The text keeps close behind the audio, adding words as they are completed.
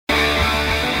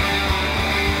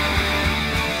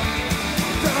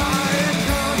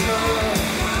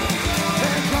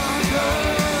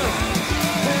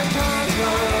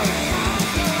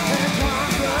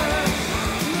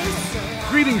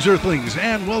Greetings, Earthlings,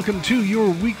 and welcome to your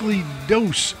weekly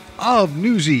dose of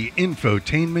newsy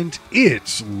infotainment.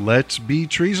 It's Let's Be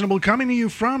Treasonable, coming to you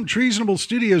from Treasonable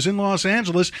Studios in Los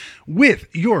Angeles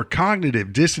with your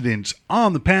cognitive dissidents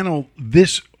on the panel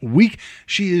this week.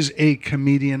 She is a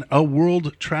comedian, a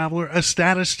world traveler, a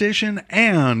statistician,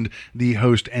 and the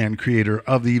host and creator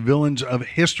of the Villains of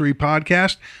History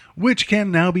podcast, which can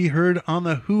now be heard on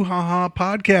the Hoo Ha Ha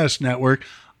Podcast Network.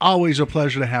 Always a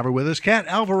pleasure to have her with us. Kat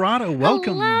Alvarado,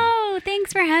 welcome. Hello.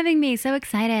 Thanks for having me. So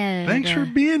excited. Thanks for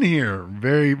being here.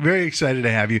 Very, very excited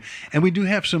to have you. And we do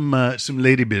have some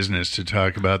lady business to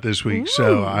talk about this week. Ooh.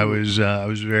 So I was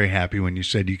very happy when you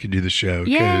said you could do the show.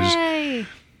 Yay!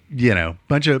 You know,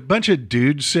 bunch of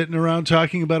dudes sitting around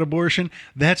talking about abortion.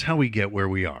 That's how we get where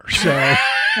we are. So.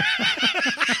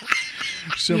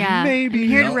 So yeah, maybe I'm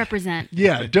here to represent.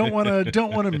 Yeah, don't want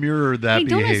to mirror that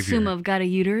behavior. Don't assume I've got a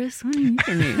uterus. What do you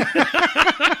mean?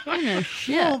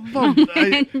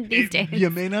 These days. You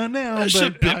may not know, That's but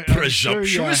a bit presumptuous, I'm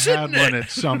sure you isn't had it? one at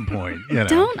some point. You know.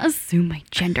 Don't assume my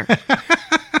gender.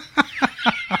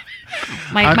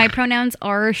 My pronouns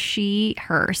are she,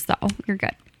 her, so you're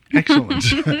good. Excellent.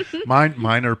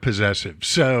 Mine are possessive.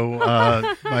 So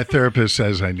my therapist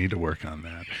says I need to work on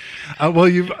that.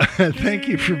 Thank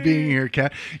you for being here,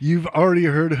 Kat. You've already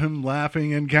heard him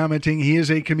laughing and commenting. He is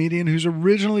a comedian who's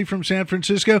originally from San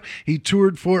Francisco. He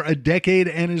toured for a decade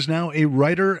and is now a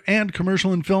writer and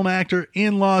commercial and film actor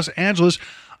in Los Angeles.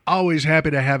 Always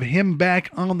happy to have him back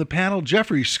on the panel.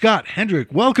 Jeffrey Scott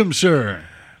Hendrick, welcome, sir.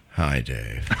 Hi,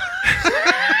 Dave.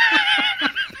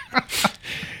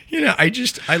 You know,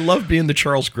 I love being the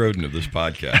Charles Grodin of this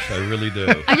podcast. I really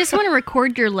do. I just want to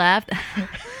record your laugh.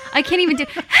 I can't even do.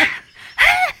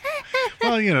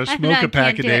 Well, you know, smoke a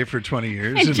pack a day for 20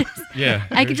 years.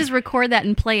 I could just record that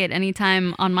and play it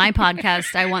anytime on my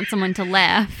podcast. I want someone to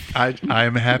laugh.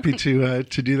 I'm happy to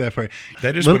do that for you.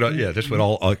 That's what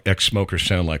all ex-smokers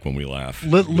sound like when we laugh.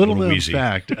 Little known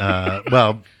fact.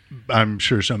 Well, I'm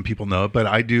sure some people know it, but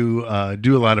I do a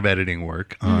lot of editing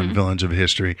work on Villains of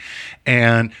History,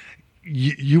 and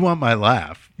you want my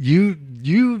laugh.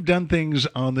 You've done things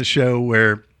on the show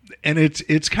where. And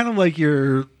it's kind of like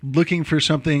you're looking for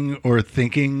something or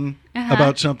thinking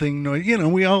about something. You know,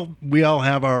 we all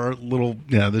have our little,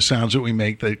 the sounds that we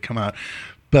make that come out.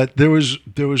 But there was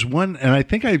one, and I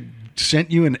think I sent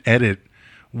you an edit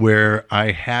where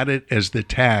I had it as the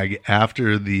tag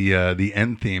after the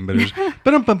end theme, but it was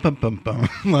bum.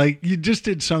 Like you just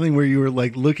did something where you were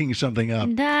like looking something up.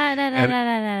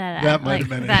 That might have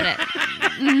been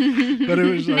it. But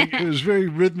it was very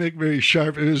rhythmic, very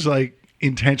sharp. It was like.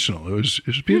 Intentional. It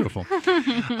was beautiful.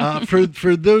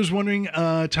 For those wondering,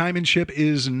 Time and Ship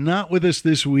is not with us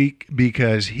this week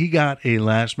because he got a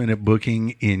last minute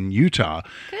booking in Utah.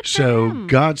 Good so for him.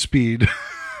 Godspeed.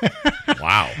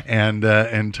 Wow.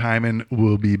 And Timon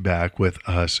will be back with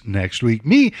us next week.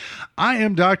 I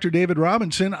am Dr. David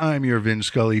Robinson. I'm your Vin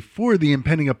Scully for the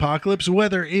impending apocalypse.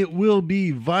 Whether it will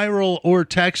be viral or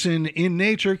Texan in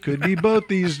nature, could be both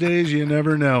these days. You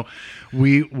never know.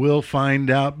 We will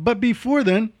find out. But before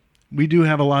then, we do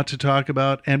have a lot to talk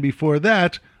about. And before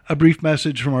that, a brief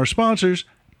message from our sponsors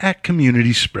at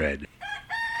Community Spread.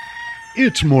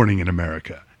 It's morning in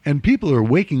America, and people are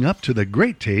waking up to the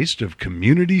great taste of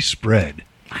Community Spread.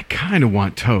 I kind of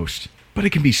want toast, but it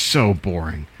can be so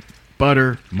boring.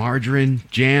 Butter, margarine,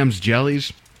 jams,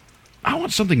 jellies. I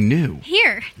want something new.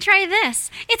 Here, try this.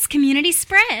 It's Community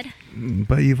Spread.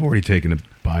 But you've already taken a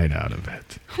bite out of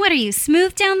it. What are you,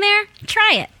 smooth down there?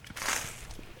 Try it.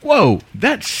 Whoa,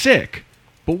 that's sick.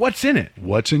 But what's in it?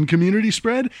 What's in Community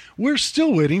Spread? We're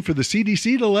still waiting for the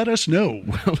CDC to let us know.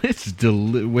 Well, it's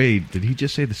wait, did he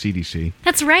just say the CDC?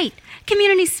 That's right.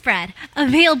 Community Spread.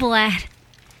 Available at...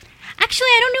 Actually,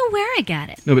 I don't know where I got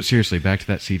it. No, but seriously, back to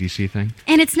that CDC thing.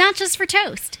 And it's not just for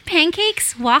toast.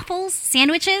 Pancakes, waffles,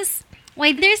 sandwiches.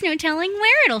 Why, there's no telling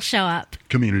where it'll show up.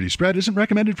 Community Spread isn't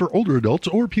recommended for older adults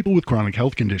or people with chronic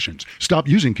health conditions. Stop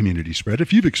using Community Spread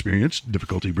if you've experienced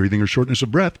difficulty breathing or shortness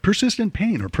of breath, persistent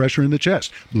pain or pressure in the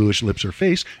chest, bluish lips or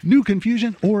face, new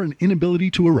confusion, or an inability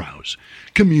to arouse.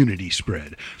 Community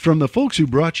Spread. From the folks who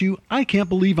brought you I Can't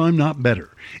Believe I'm Not Better.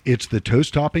 It's the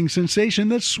toast-topping sensation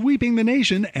that's sweeping the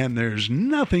nation, and there's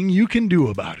nothing you can do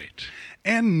about it.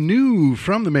 And new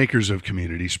from the makers of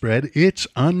Community Spread, it's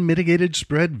Unmitigated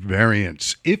Spread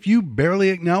Variants. If you barely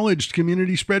acknowledged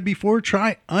Community Spread before,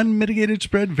 try Unmitigated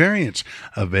Spread Variants.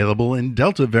 Available in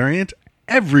Delta variant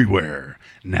everywhere.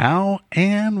 Now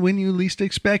and when you least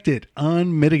expect it,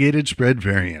 Unmitigated Spread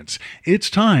Variants. It's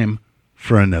time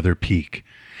for another peek.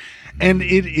 And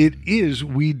it is.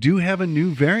 We do have a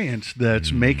new variant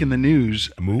that's making the news.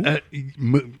 Moo?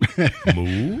 Moo.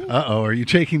 Moo? Uh-oh, are you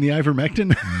taking the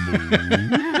ivermectin?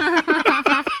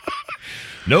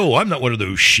 No, I'm not one of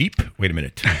those sheep. Wait a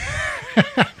minute.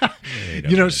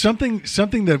 You know, something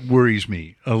that worries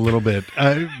me a little bit.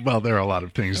 Well, there are a lot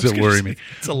of things that worry me.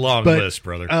 It's a long But, list,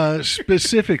 brother.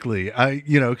 Specifically,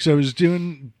 because I was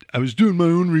doing my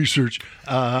own research,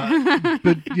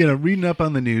 but reading up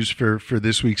on the news for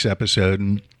this week's episode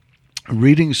and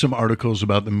reading some articles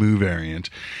about the Mu variant,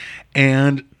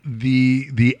 and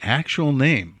the actual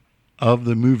name of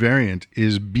the Mu variant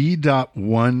is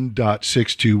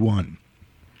B.1.621.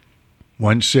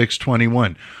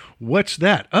 1621. What's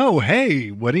that? Oh,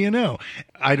 hey, what do you know?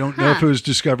 I don't know if it was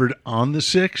discovered on the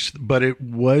 6th, but it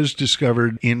was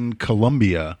discovered in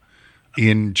Colombia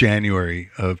in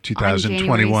January of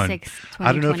 2021. January 6th,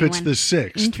 I don't know if it's the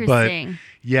 6th, but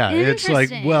yeah, it's like,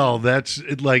 well, that's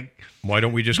it, like. Why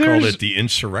don't we just call it the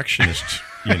insurrectionist,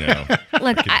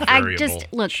 Look, I just,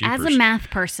 as a Sheepers. math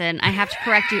person, I have to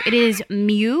correct you. It is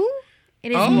Mu.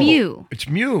 It is Oh, Mu. It's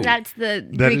Mu. That's the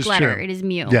That Greek is letter. true. It is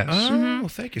Mu. Yes. Oh,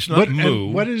 thank you. It's not What, Mu.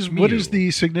 and what is Mu.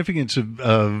 the significance of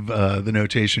the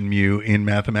notation mu in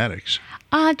mathematics?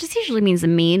 It just usually means a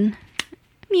mean.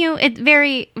 Mu. It's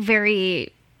very,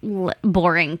 very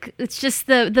boring. It's just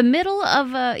the middle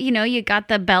of you got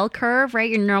the bell curve, right?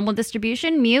 Your normal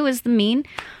distribution. Mu is the mean,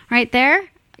 right there.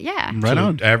 Yeah. Right So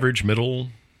on. average, middle.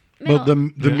 Well, the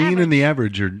Middle. mean and the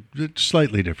average are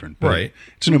slightly different. But Right.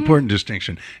 It's an important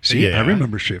distinction. See, Yeah. I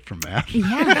remember shit from math.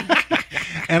 Yeah.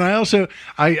 And I also,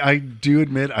 I do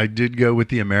admit, I did go with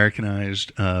the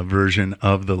Americanized version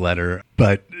of the letter,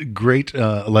 but great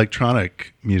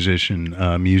electronic musician,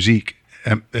 Musique,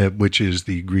 which is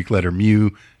the Greek letter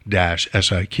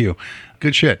mu-siq.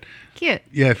 Good shit. Cute.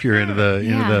 Yeah, if you're into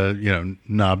the Yeah.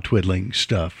 knob twiddling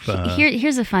stuff.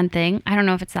 Here's a fun thing. I don't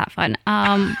know if it's that fun.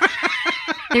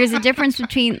 There's a difference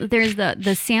between there's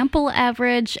the sample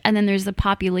average and then there's the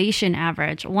population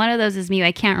average. One of those is mu.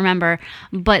 I can't remember,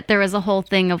 but there was a whole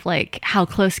thing of like how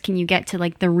close can you get to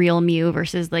like the real mu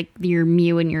versus like your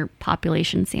mu and your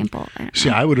population sample. See,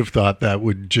 I would have thought that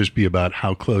would just be about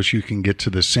how close you can get to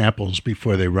the samples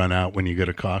before they run out when you go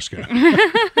to Costco.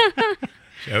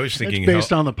 I was thinking, It's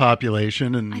based on the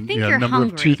population and think you're number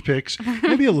hungry. of toothpicks.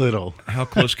 Maybe a little. how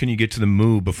close can you get to the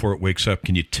moo before it wakes up?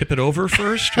 Can you tip it over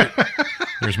first?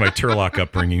 There's my Turlock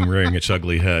upbringing rearing its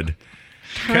ugly head.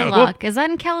 Turlock. Is that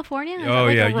in California? Is that Oh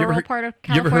like yeah, a rural part of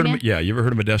you ever heard California? of you ever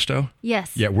heard of Modesto?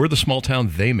 Yes. Yeah, we're the small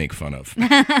town they make fun of.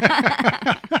 That's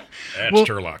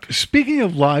Turlock. Speaking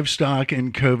of livestock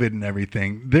and COVID and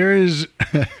everything, there is,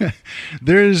 it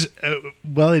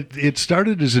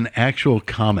started as an actual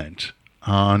comment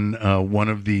on one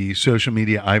of the social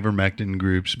media ivermectin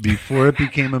groups before it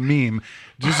became a meme,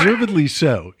 deservedly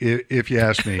so, if you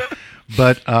ask me.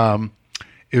 But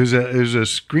it was a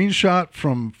screenshot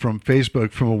from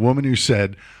Facebook from a woman who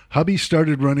said, "Hubby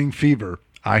started running fever.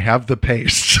 I have the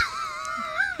pace."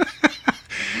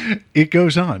 It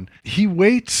goes on. He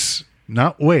waits,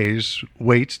 not weighs,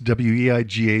 waits,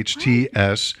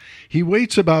 WEIGHTS. He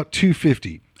waits about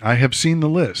 250. I have seen the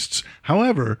lists.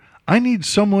 However, I need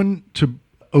someone to,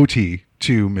 OT,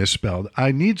 to misspelled.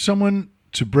 I need someone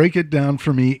to break it down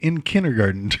for me in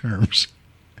kindergarten terms.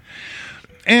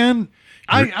 And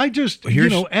I just,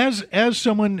 as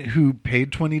someone who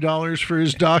paid $20 for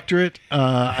his doctorate,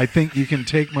 I think you can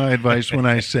take my advice when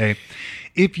I say,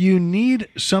 if you need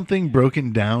something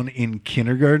broken down in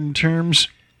kindergarten terms,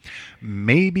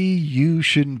 maybe you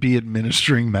shouldn't be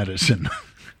administering medicine.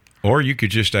 Or you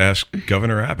could just ask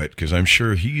Governor Abbott, because I'm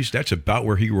sure that's about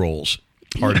where he rolls.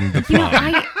 Pardon the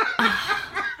pun.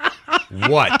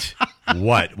 What?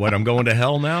 What? I'm going to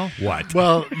hell now? What?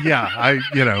 Well, yeah,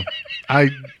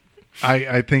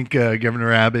 I think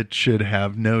Governor Abbott should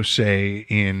have no say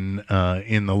in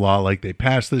the law like they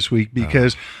passed this week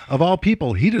because of all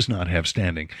people, he does not have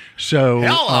standing. So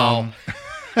Hello.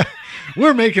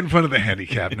 we're making fun of the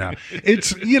handicapped now.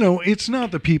 It's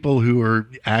not the people who are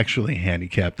actually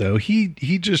handicapped though. He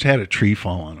just had a tree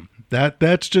fall on him.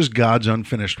 That's just God's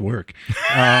unfinished work.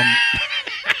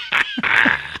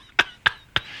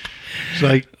 It's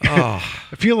like, I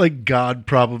feel like God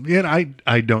probably, and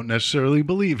I don't necessarily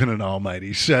believe in an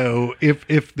almighty. So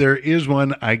if there is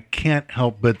one, I can't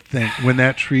help but think when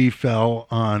that tree fell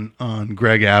on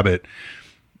Greg Abbott,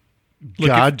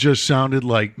 God just sounded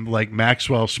like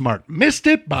Maxwell Smart. Missed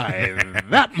it by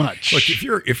that much. Look, if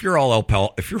you're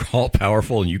all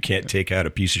powerful and you can't take out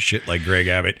a piece of shit like Greg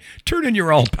Abbott, turn in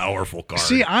your all powerful card.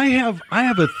 See, I have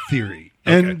a theory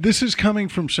And this is coming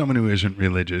from someone who isn't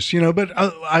religious, but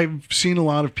I've seen a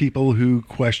lot of people who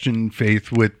question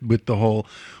faith with the whole,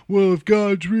 well, if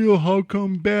God's real, how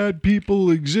come bad people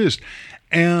exist?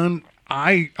 And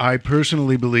I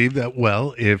personally believe that,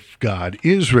 well, if God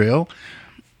is real,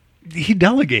 he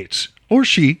delegates, or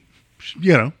she,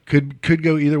 could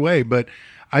go either way. But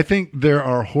I think there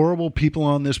are horrible people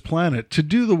on this planet to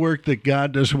do the work that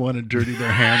God doesn't want to dirty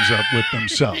their hands up with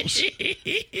themselves.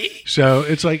 So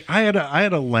it's like I had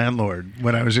a landlord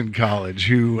when I was in college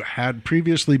who had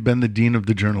previously been the dean of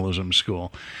the journalism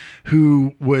school,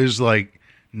 who was like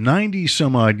 90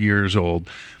 some odd years old,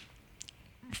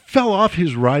 fell off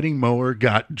his riding mower,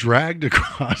 got dragged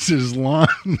across his lawn.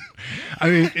 I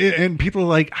mean, and people are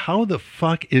like, how the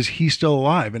fuck is he still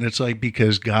alive? And it's like,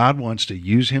 because God wants to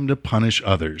use him to punish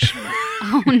others.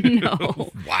 Oh,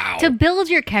 no. Wow. To build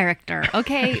your character,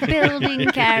 okay? Building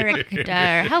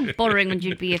character. How boring would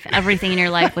you be if everything in your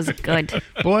life was good?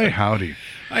 Boy, howdy.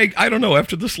 I don't know.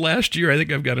 After this last year, I think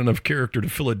I've got enough character to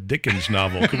fill a Dickens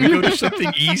novel. Can we go to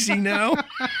something easy now?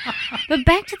 But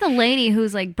back to the lady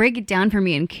who's like, break it down for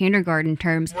me in kindergarten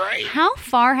terms. Right. How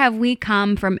far have we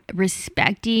come from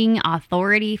respecting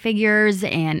authority figures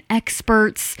and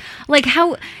experts? Like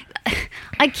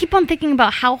I keep on thinking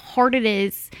about how hard it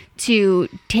is to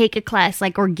take a class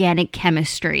like organic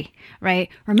chemistry, right?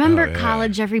 Remember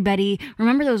college, everybody?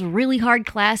 Remember those really hard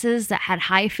classes that had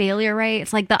high failure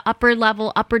rates? Like the upper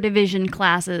level, upper division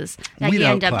classes that you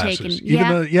end up taking.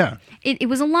 It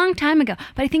was a long time ago,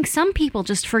 but I think some people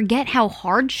just forget how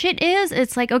hard shit is.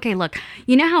 It's like, okay, look,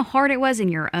 you know how hard it was in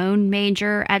your own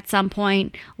major at some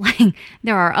point? Like,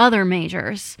 there are other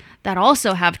majors that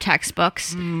also have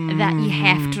textbooks that you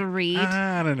have to read.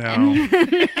 I don't know.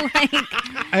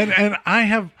 And I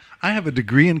have a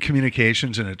degree in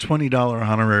communications and a $20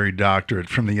 honorary doctorate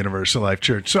from the Universal Life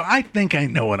Church, so I think I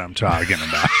know what I'm talking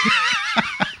about.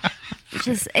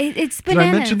 It's bananas. Did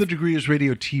I mention the degree is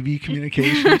radio TV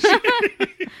communications?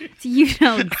 So you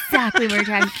know exactly where you're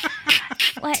trying.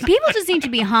 Like, people just need to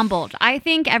be humbled. I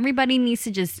think everybody needs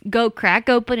to just go crack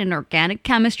open an organic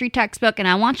chemistry textbook, and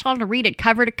I want y'all to read it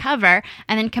cover to cover,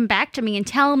 and then come back to me and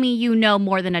tell me you know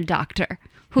more than a doctor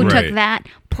who Right. took that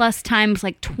plus times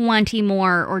like 20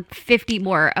 more or 50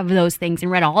 more of those things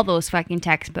and read all those fucking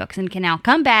textbooks and can now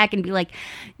come back and be like,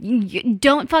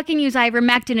 don't fucking use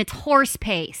ivermectin, it's horse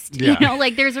paste. Yeah.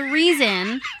 Like there's a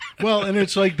reason. Well, and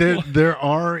it's like there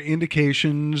are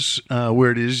indications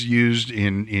where it is used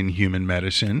in human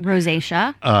medicine.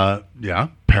 Rosacea.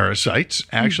 Parasites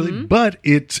actually, but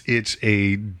it's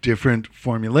a different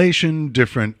formulation,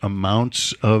 different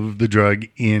amounts of the drug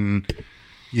in,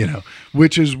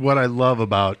 which is what I love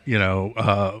about,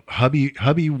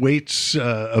 hubby weights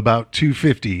about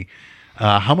 250.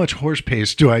 How much horse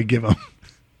paste do I give him?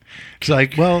 It's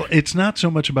like, well, it's not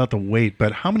so much about the weight,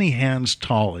 but how many hands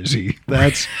tall is he?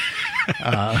 That's.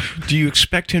 Do you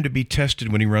expect him to be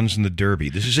tested when he runs in the Derby?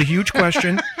 This is a huge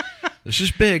question. This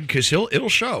is big because it'll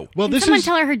show. Well, Can this someone is.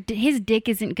 tell her his dick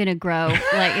isn't going to grow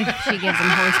like if she gives him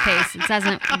horse paste? It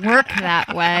doesn't work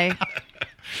that way.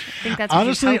 I think that's what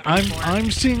Honestly, she's hoping for.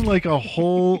 I'm seeing like a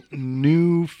whole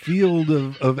new field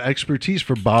of expertise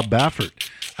for Bob Baffert.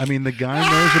 I mean, the guy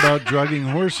knows about drugging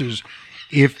horses.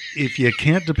 If you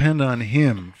can't depend on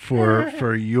him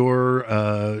for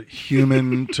your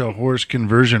human to horse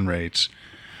conversion rates,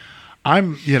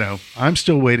 I'm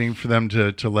still waiting for them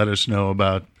to let us know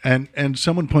about. And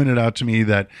someone pointed out to me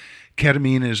that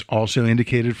ketamine is also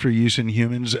indicated for use in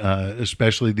humans,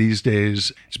 especially these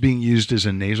days. It's being used as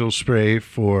a nasal spray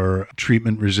for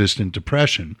treatment-resistant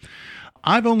depression.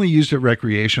 I've only used it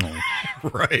recreationally.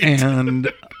 Right.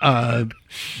 And,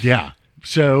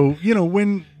 So,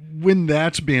 when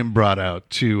that's being brought out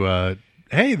to,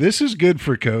 hey, this is good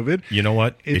for COVID. You know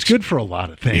what? It's good for a lot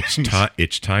of things.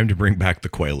 It's time to bring back the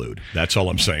Quaalude. That's all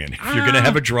I'm saying. If you're going to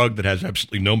have a drug that has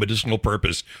absolutely no medicinal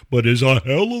purpose, but is a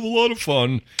hell of a lot of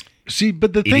fun, See,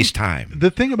 but the it is time.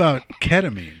 The thing about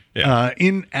ketamine,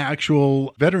 in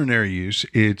actual veterinary use,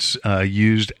 it's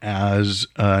used as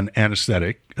an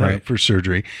anesthetic Right. for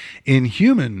surgery. In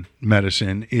human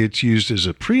medicine, it's used as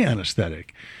a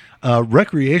pre-anesthetic.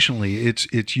 Recreationally,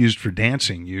 it's used for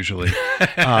dancing usually,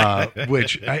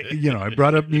 which I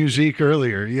brought up music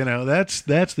earlier. That's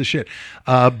the shit.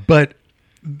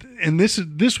 And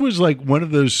this was like one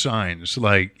of those signs,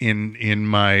 like in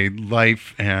my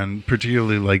life, and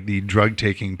particularly like the drug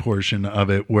taking portion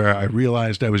of it, where I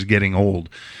realized I was getting old.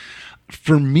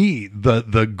 For me,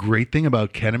 the great thing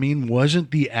about ketamine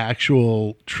wasn't the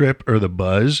actual trip or the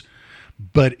buzz,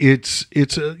 but it's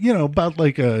about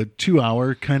like a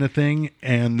 2-hour kind of thing,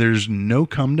 and there's no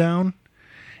come down.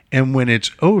 And when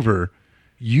it's over,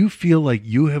 you feel like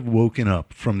you have woken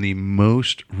up from the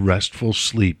most restful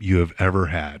sleep you have ever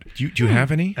had. Do you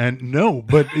have any? And no,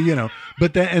 but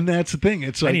that's the thing.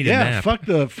 It's like, need a nap. fuck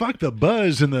the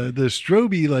buzz and the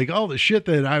strobe, like all the shit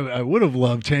that I would have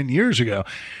loved 10 years ago.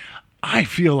 I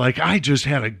feel like I just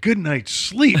had a good night's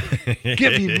sleep.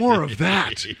 Give me more of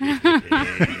that.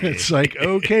 It's like,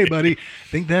 okay, buddy, I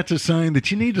think that's a sign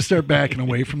that you need to start backing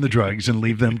away from the drugs and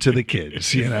leave them to the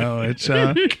kids. It's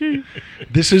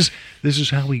this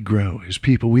is how we grow as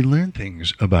people. We learn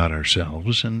things about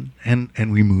ourselves and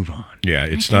we move on. Yeah,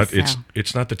 it's I not think so.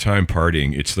 it's not the time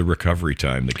partying. It's the recovery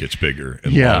time that gets bigger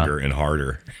and Yeah. longer and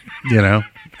harder.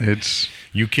 It's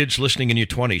You kids listening in your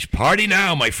 20s, party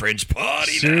now, my friends,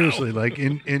 party seriously now. like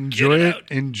enjoy Get it it,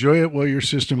 out. enjoy it while your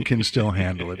system can still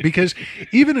handle it. Because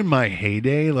even in my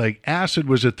heyday, like acid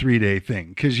was a 3-day thing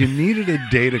because you needed a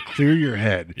day to clear your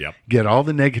head, Yep. get all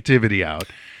the negativity out,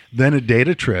 then a day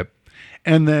to trip,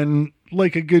 and then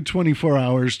like a good 24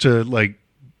 hours to like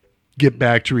get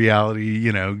back to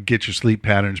reality, get your sleep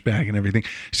patterns back and everything.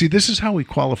 See, this is how we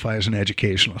qualify as an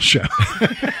educational show.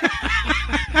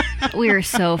 We are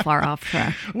so far off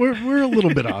track. We're a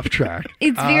little bit off track.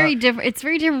 It's very different. It's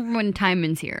very different when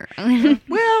Timon's here.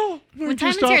 Well, we're When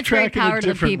just Timon's off here, it's very track in a power to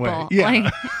the different way. people. Yeah.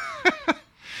 Like,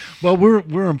 Well,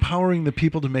 we're empowering the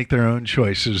people to make their own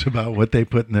choices about what they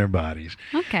put in their bodies.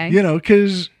 okay.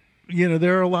 Because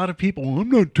there are a lot of people. I'm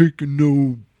not taking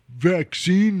no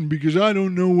vaccine because I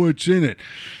don't know what's in it.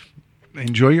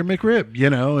 Enjoy your McRib.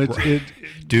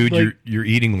 Dude, like- you're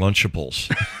eating Lunchables.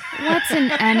 What's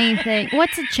in anything?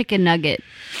 What's a chicken nugget?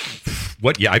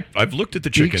 What? Yeah, I've looked at the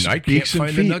chicken. Beaks- I can't beaks and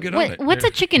find the feet. nugget on it. What's Yeah.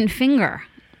 a chicken finger?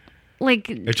 Like,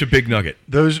 It's a big nugget.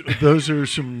 those are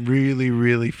some really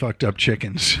really fucked up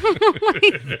chickens.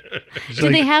 do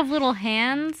they have little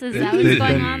hands? Is that what's They've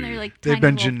going been- on? They're like They've tiny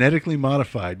been little- genetically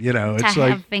modified. to It's have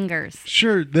like fingers.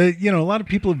 sure, a lot of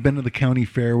people have been to the county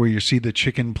fair where you see the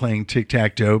chicken playing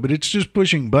tic-tac-toe, but it's just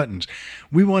pushing buttons.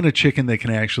 We want a chicken that can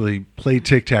actually play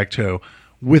tic-tac-toe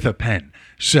with a pen.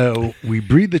 So we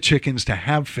breed the chickens to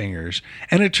have fingers,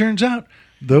 and it turns out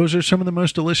those are some of the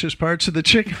most delicious parts of the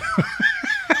chicken.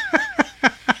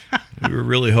 We were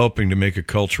really hoping to make a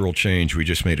cultural change. We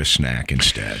just made a snack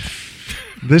instead.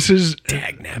 This is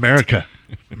Dagnabbit.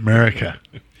 America.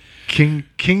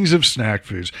 Kings of snack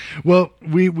foods. Well,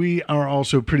 we are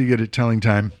also pretty good at telling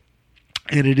time,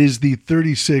 and it is the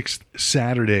 36th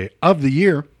Saturday of the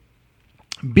year.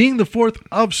 Being the 4th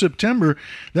of September,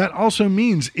 that also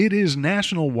means it is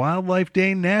National Wildlife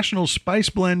Day, National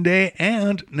Spice Blend Day,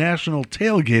 and National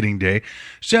Tailgating Day.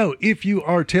 So if you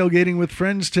are tailgating with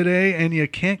friends today and you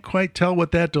can't quite tell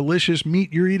what that delicious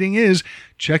meat you're eating is,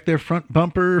 check their front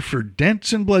bumper for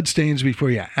dents and bloodstains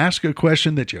before you ask a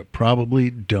question that you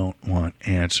probably don't want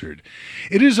answered.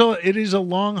 It is a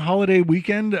long holiday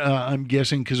weekend, I'm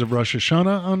guessing because of Rosh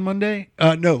Hashanah on Monday.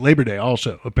 No, Labor Day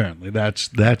also, apparently. That's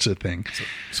a thing.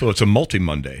 So it's a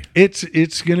multi-Monday. It's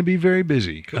going to be very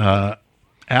busy.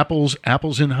 Apples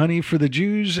and honey for the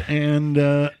Jews, and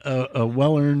a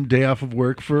well-earned day off of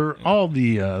work for all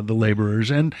the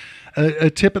laborers, and a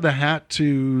tip of the hat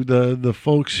to the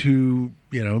folks who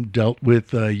dealt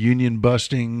with union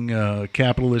busting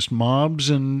capitalist mobs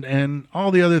and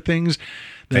all the other things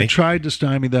that tried to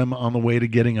stymie them on the way to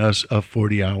getting us a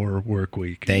 40-hour work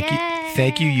week.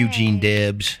 Thank you, Eugene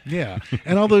Debs. Yeah,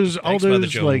 and all those Thanks, Mother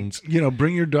Jones. like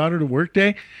bring your daughter to work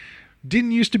day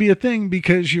didn't used to be a thing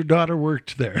because your daughter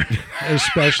worked there,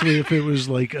 especially if it was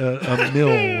like a mill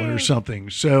or something.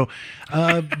 So,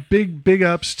 big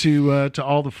ups to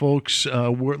all the folks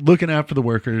looking after the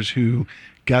workers who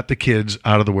got the kids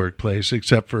out of the workplace,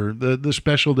 except for the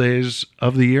special days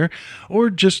of the year, or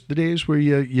just the days where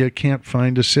you can't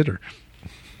find a sitter.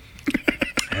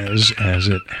 As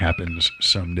it happens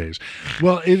some days.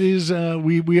 Well, it is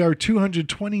we are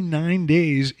 229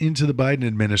 days into the Biden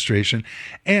administration,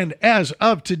 and as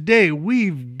of today,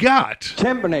 we've got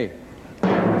Timpani.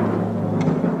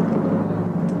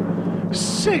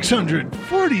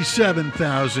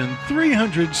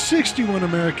 647,361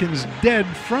 Americans dead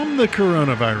from the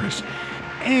coronavirus,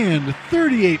 and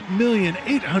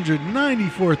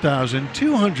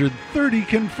 38,894,230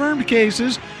 confirmed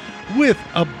cases, with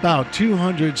about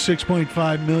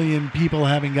 206.5 million people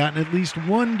having gotten at least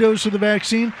one dose of the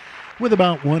vaccine, with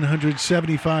about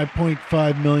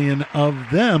 175.5 million of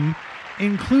them,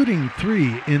 including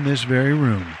 3 in this very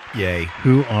room, Yay.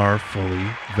 who are fully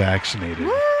vaccinated.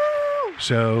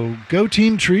 So go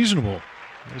Team Treasonable.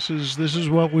 This is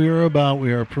what we are about.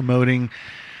 We are promoting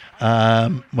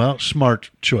smart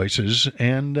choices,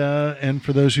 and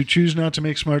for those who choose not to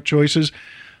make smart choices,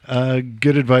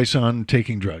 good advice on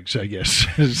taking drugs, I guess,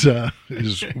 is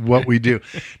what we do.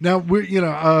 Now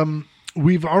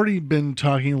we've already been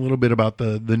talking a little bit about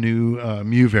the new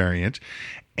Mu variant,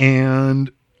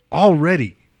 and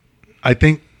already, I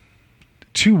think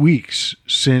 2 weeks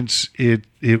since it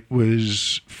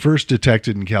was first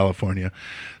detected in California,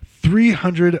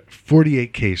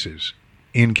 348 cases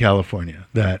in California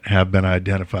that have been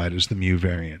identified as the Mu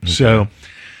variant. Okay. So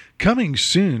coming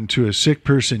soon to a sick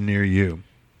person near you.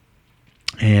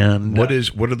 And what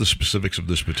are the specifics of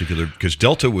this particular? Because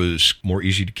Delta was more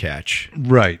easy to catch,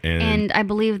 right? And I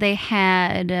believe they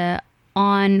had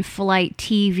on-flight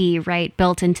TV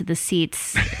built into the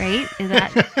seats, right? Is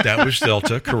that was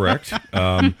Delta, correct?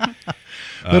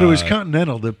 But it was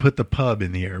Continental that put the pub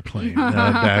in the airplane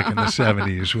back in the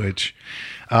 70s. Which,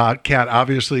 Kat,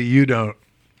 obviously you don't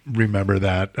remember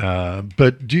that,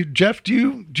 but Jeff, do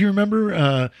you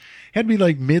remember? Had to be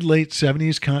like mid-late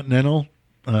 70s Continental.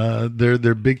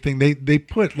 Their big thing, they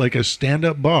put like a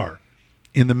stand-up bar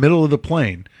in the middle of the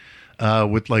plane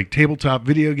with like tabletop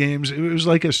video games. It was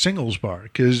like a singles bar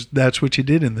because that's what you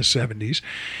did in the 70s.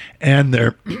 And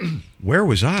they're where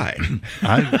was I?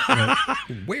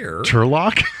 Where?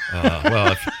 Turlock.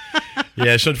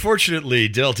 Yes, unfortunately,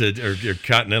 Delta or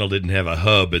Continental didn't have a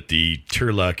hub at the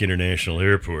Turlock International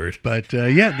Airport. But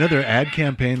another ad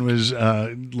campaign was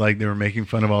like they were making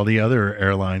fun of all the other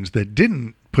airlines that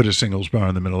didn't put a singles bar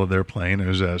in the middle of their plane. It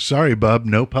was sorry, bub,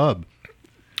 no pub.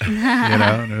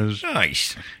 And it was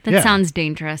nice. That sounds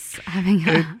dangerous.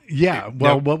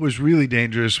 What was really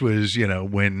dangerous was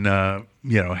when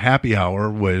happy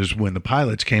hour was when the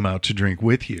pilots came out to drink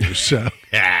with you. So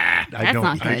I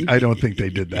don't think they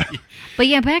did that.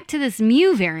 But back to this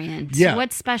Mu variant. Yeah.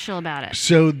 What's special about it?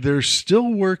 So they're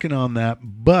still working on that,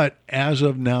 but as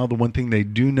of now, the one thing they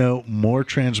do know, more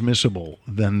transmissible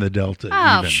than the Delta.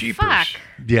 Oh, even. fuck.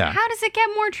 Yeah. How does it get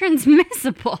more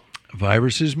transmissible?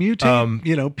 Viruses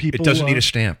mutate. People. It doesn't need a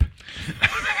stamp.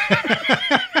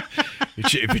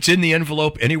 If it's in the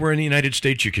envelope anywhere in the United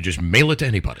States, you could just mail it to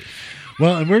anybody.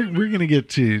 Well, and we're going to get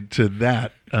to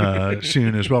that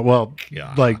soon as well. Well,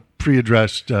 like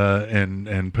pre-addressed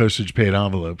and postage paid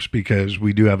envelopes, because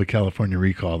we do have a California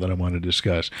recall that I want to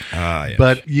discuss. Yes.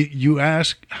 But you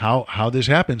ask how this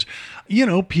happens.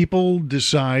 People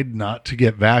decide not to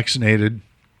get vaccinated,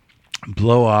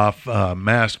 blow off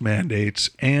mask mandates,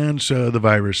 and so the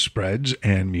virus spreads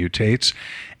and mutates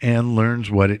and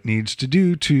learns what it needs to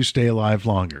do to stay alive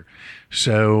longer.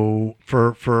 So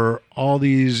for all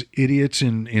these idiots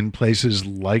in places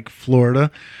like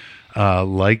Florida,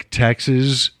 like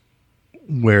Texas,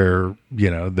 where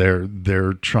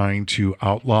they're trying to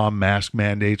outlaw mask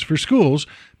mandates for schools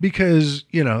because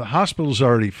the hospital's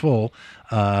already full.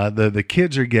 The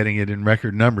kids are getting it in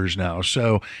record numbers now,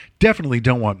 so definitely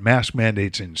don't want mask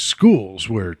mandates in schools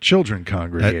where children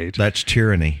congregate. That's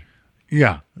tyranny.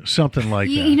 Yeah, something like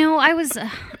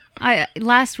that.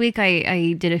 Last week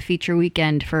I did a feature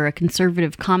weekend for a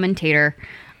conservative commentator.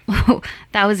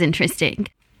 That was interesting.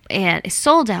 And it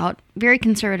sold out, very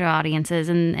conservative audiences,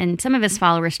 and some of his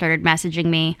followers started messaging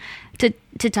me to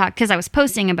talk, because I was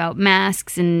posting about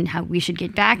masks and how we should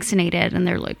get vaccinated, and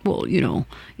they're like, well,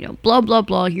 blah blah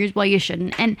blah, here's why you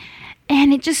shouldn't. And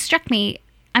it just struck me,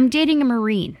 I'm dating a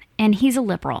Marine and he's a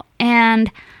liberal,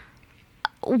 and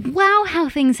wow, how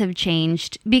things have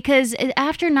changed. Because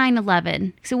after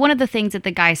 9/11, so one of the things that the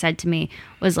guy said to me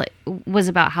was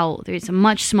about how there's a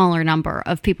much smaller number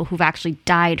of people who've actually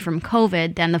died from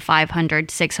COVID than the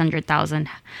 500, 600,000.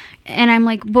 And I'm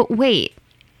like, but wait,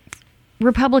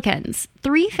 Republicans,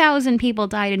 3,000 people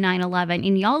died in 9/11,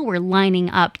 and y'all were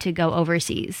lining up to go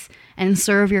overseas and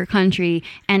serve your country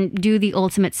and do the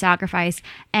ultimate sacrifice.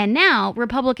 And now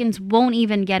Republicans won't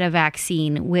even get a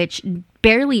vaccine, which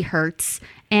barely hurts,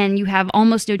 and you have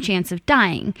almost no chance of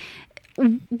dying.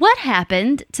 What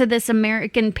happened to this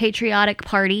American Patriotic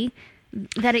Party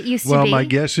that it used to be? Well, my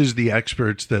guess is the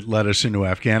experts that led us into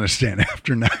Afghanistan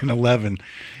after 9/11,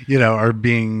 are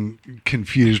being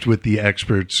confused with the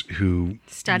experts who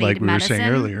studied like we medicine. were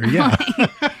saying earlier. Yeah.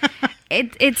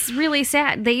 It's really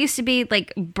sad. They used to be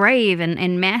like brave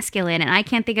and masculine, and I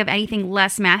can't think of anything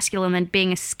less masculine than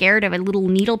being scared of a little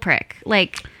needle prick.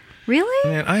 Like,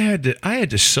 really? Man, I had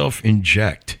to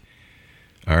self-inject.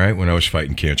 All right, when I was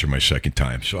fighting cancer my second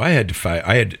time, so I had to fight.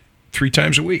 I had 3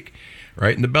 times a week,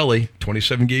 right in the belly,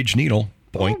 27 gauge needle.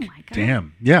 Boink. Oh my God.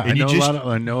 Damn. Yeah, And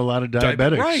I know a lot of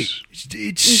diabetics. Right.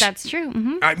 It's That's true.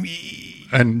 Mm-hmm. I mean,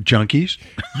 And junkies.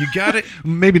 you got it.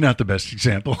 Maybe not the best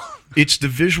example. It's the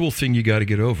visual thing you got to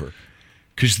get over,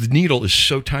 because the needle is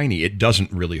so tiny it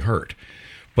doesn't really hurt.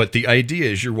 But the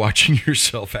idea is you're watching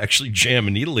yourself actually jam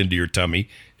a needle into your tummy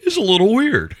is a little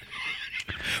weird.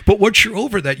 But once you're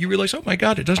over that, you realize, oh my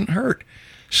God, it doesn't hurt.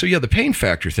 So yeah, the pain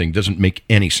factor thing doesn't make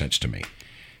any sense to me.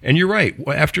 And you're right.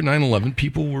 After 9/11,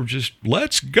 people were just,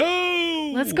 let's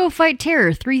go. Let's go fight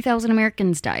terror. 3,000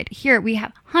 Americans died. Here we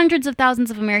have hundreds of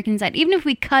thousands of Americans died. Even if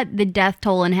we cut the death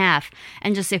toll in half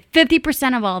and just say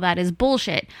 50% of all that is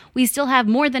bullshit, we still have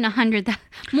more than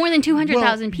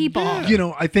 200,000 people.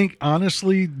 I think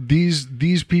honestly,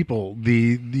 these people,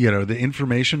 the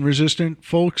information resistant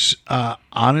folks,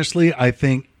 honestly, I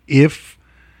think if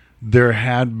there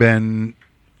had been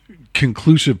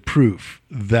conclusive proof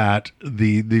that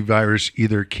the virus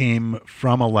either came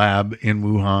from a lab in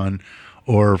Wuhan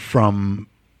or from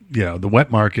the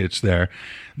wet markets there,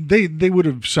 they would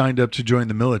have signed up to join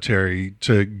the military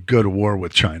to go to war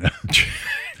with China.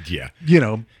 Yeah.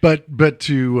 But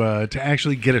to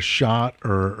actually get a shot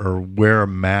or wear a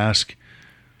mask,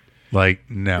 like,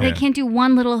 no. They can't do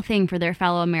one little thing for their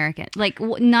fellow American. Like,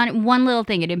 not one little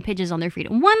thing. It impinges on their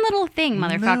freedom. One little thing,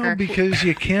 motherfucker. No, because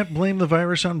you can't blame the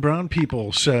virus on brown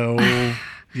people. So,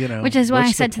 Which is why I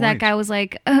what's said the to that point? guy, I was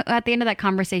like, at the end of that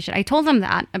conversation, I told him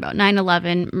that about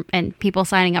 9/11 and people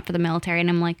signing up for the military. And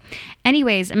I'm like,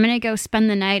 anyways, I'm going to go spend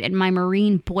the night at my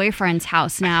Marine boyfriend's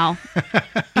house now.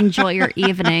 Enjoy your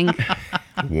evening.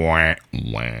 Wah,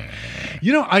 wah.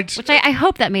 Which I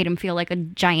hope that made him feel like a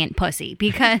giant pussy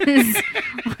because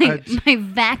my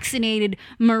vaccinated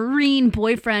Marine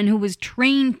boyfriend who was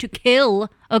trained to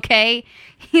kill, okay?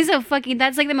 That's like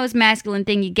the most masculine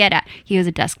thing you get at. He was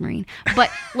a desk Marine. But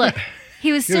look,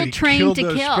 he was still he trained killed to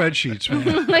those kill. Spreadsheets,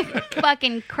 man. Like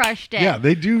fucking crushed it. Yeah,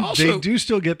 they do. Also- they do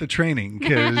still get the training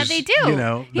because They do. He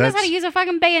knows that's- how to use a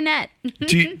fucking bayonet.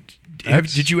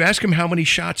 Did you ask him how many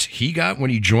shots he got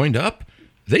when he joined up?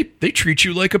 They treat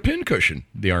you like a pincushion,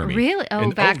 the Army. Really? Oh,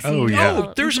 And- vaccine. yeah.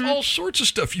 Oh, there's all sorts of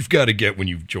stuff you've got to get when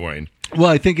you join. Well,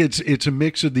 I think it's a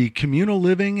mix of the communal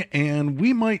living, and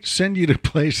we might send you to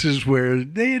places where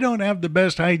they don't have the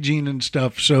best hygiene and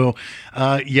stuff. So,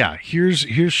 here's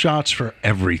shots for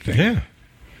everything.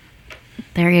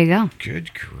 There you go.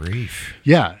 Good grief.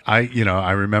 Yeah,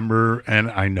 I remember,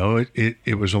 and I know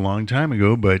it was a long time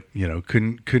ago, but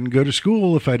couldn't go to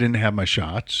school if I didn't have my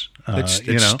shots. That's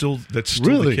still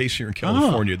Really? the case here in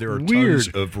California. Oh, there are weird. tons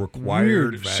of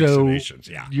required Weird. vaccinations.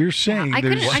 So yeah. you're saying I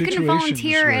there's couldn't situations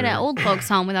volunteer at an where- old folks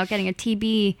home without getting the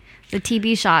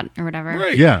TB shot or whatever.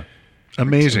 Right. Yeah,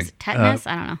 amazing. Tetanus?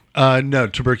 I don't know. No,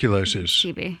 tuberculosis.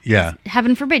 TB. Yeah.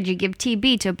 Heaven forbid you give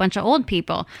TB to a bunch of old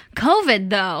people.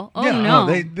 COVID though. Oh Yeah, no.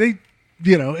 they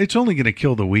it's only going to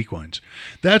kill the weak ones.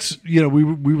 That's we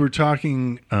were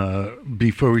talking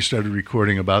before we started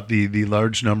recording about the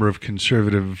large number of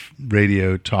conservative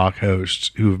radio talk hosts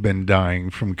who have been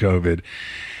dying from COVID.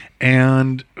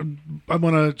 And I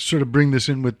want to sort of bring this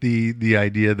in with the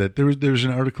idea that there's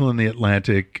an article in the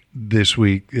Atlantic this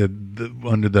week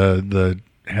under the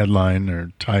headline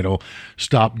or title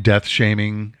 "Stop Death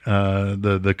Shaming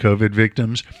the COVID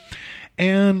Victims."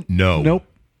 And nope.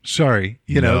 Sorry,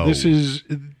 No. this is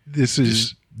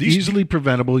These- easily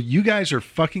preventable. You guys are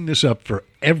fucking this up for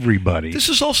everybody. This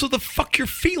is also the fuck your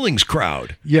feelings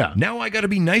crowd. Yeah. Now I got to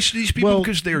be nice to these people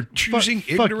because they're choosing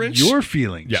ignorance. Fuck your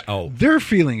feelings. Yeah, oh. Their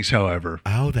feelings, however,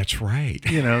 Oh, that's right.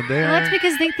 they Well, are. that's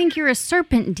because they think you're a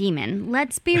serpent demon.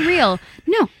 Let's be real.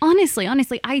 No, honestly,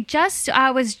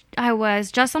 I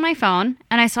was just on my phone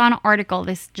and I saw an article.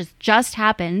 This just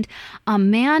happened. A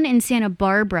man in Santa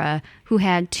Barbara who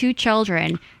had 2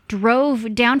 children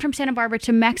drove down from Santa Barbara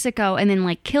to Mexico and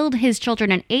then killed his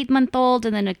children, an 8-month-old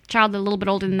and then a child a little bit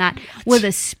older than that, with a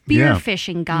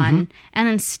spearfishing gun, and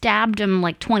then stabbed him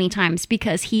 20 times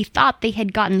because he thought they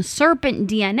had gotten serpent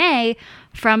DNA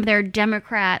from their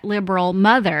Democrat liberal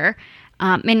mother.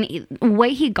 And the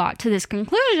way he got to this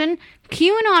conclusion,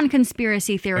 QAnon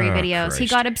conspiracy theory videos. He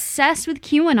Christ. got obsessed with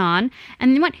QAnon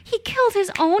and then he killed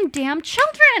his own damn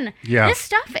children. Yeah. This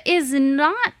stuff is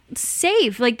not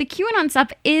safe. The QAnon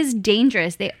stuff is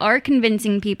dangerous. They are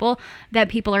convincing people that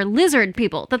people are lizard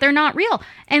people, that they're not real.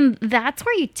 And that's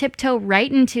where you tiptoe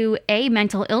right into A,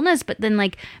 mental illness, but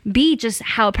then B, just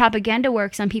how propaganda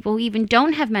works on people who even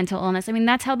don't have mental illness. I mean,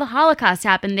 that's how the Holocaust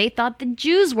happened. They thought the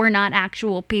Jews were not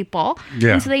actual people.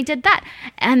 Yeah. And so they did that.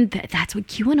 And that's what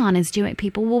QAnon is doing. If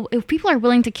people are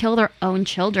willing to kill their own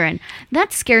children,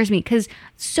 that scares me because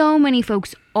so many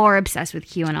folks are obsessed with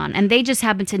QAnon, and they just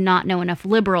happen to not know enough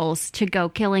liberals to go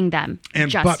killing them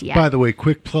And just yet. by the way,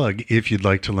 quick plug, if you'd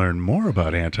like to learn more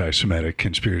about anti-Semitic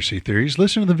conspiracy theories,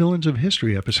 listen to the Villains of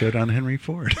History episode on Henry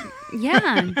Ford.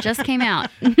 Yeah, just came out.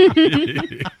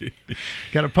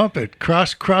 Got to pump it.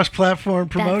 Cross-platform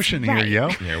promotion right. here, yo.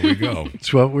 There we go.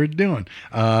 That's what we're doing.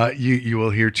 You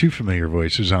will hear two familiar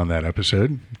voices on that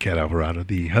episode, Kat Alvarado,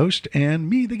 the host, and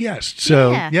me, the guest.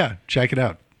 So, yeah check it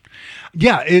out.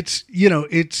 Yeah, it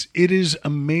is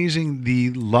amazing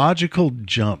the logical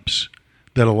jumps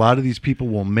that a lot of these people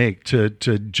will make to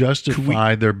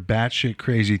justify their batshit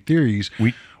crazy theories.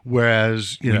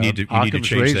 Whereas,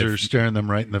 Occam's razor staring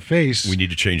them right in the face. We need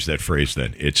to change that phrase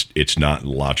then. It's not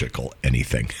logical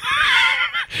anything.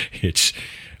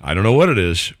 I don't know what it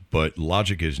is, but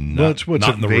logic is not. Well, it's what's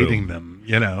not in the evading room.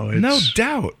 them. No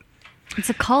doubt. It's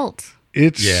a cult.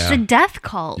 It's Yeah. It's a death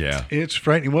cult. Yeah. It's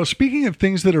frightening. Well, speaking of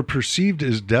things that are perceived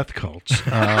as death cults,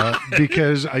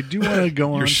 because I do want to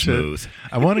go on You're smooth.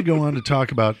 I want to go on to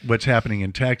talk about what's happening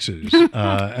in Texas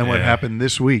and what happened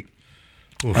this week.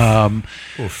 Oof. I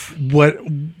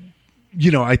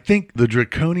think the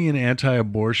draconian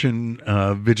anti-abortion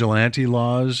vigilante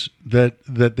laws that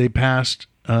they passed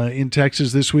in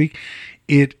Texas this week,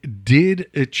 it did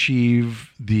achieve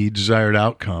the desired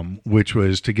outcome, which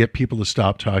was to get people to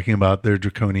stop talking about their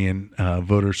draconian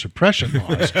voter suppression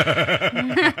laws.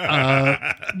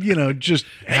 Just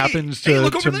happens to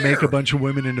look over make there. a bunch of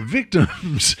women into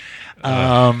victims.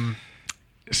 Yeah.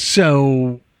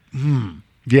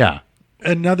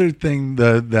 Another thing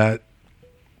that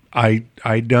I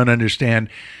don't understand,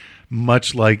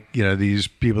 much like these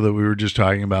people that we were just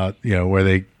talking about, where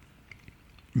they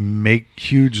make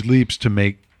huge leaps to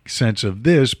make sense of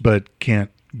this but can't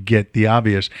get the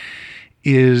obvious,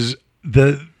 is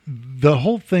the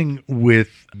whole thing with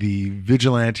the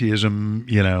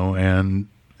vigilantism, and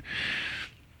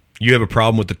You have a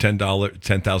problem with the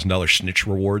 $10,000 snitch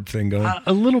reward thing going?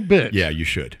 a little bit. Yeah, you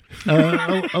should.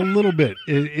 A little bit.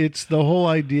 It's the whole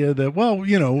idea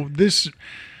that, this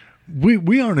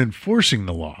we aren't enforcing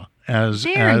the law as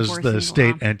enforcing the the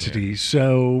state law. entity,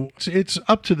 so it's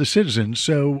up to the citizens.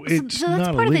 So it's So that's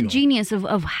not part illegal. of the genius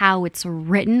of how it's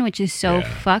written, which is so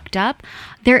fucked up.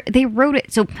 They wrote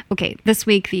it so okay. This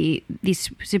week the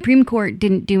Supreme Court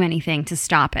didn't do anything to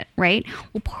stop it, right?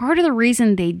 Well, part of the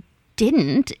reason they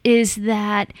didn't is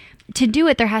that to do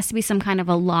it there has to be some kind of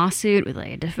a lawsuit with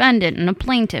like a defendant and a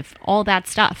plaintiff, all that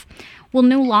stuff. Well,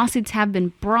 no lawsuits have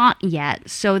been brought yet,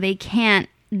 so they can't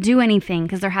do anything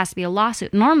because there has to be a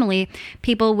lawsuit. Normally,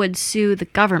 people would sue the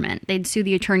government. They'd sue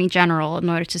the attorney general in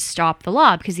order to stop the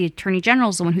law because the attorney general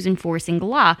is the one who's enforcing the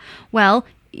law. Well,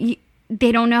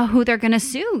 they don't know who they're going to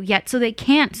sue yet, so they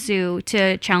can't sue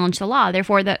to challenge the law.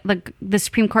 Therefore, the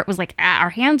Supreme Court was like, our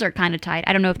hands are kind of tied.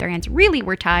 I don't know if their hands really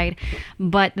were tied,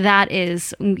 but that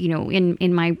is,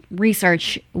 in my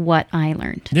research, what I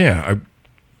learned. Yeah,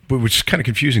 which is kind of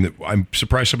confusing. That I'm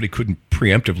surprised somebody couldn't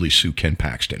preemptively sue Ken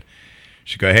Paxton.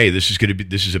 She go, hey, this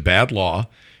is a bad law.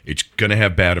 It's going to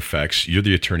have bad effects. You're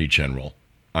the attorney general.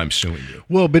 I'm suing you.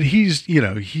 Well, but he's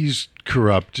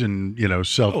corrupt and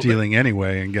self-dealing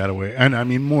anyway, and got away. And I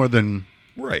mean, more than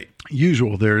Right.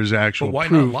 usual, there is actual But why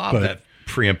proof. not lob that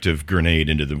preemptive grenade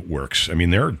into the works? I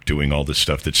mean, they're doing all this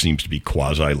stuff that seems to be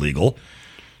quasi-legal.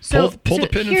 Pull the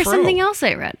pin and here's throw. something else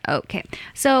I read. Okay.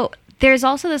 So there's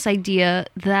also this idea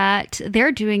that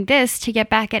they're doing this to get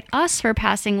back at us for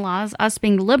passing laws, us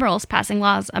being liberals, passing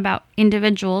laws about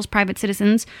individuals, private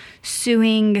citizens,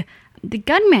 suing the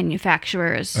gun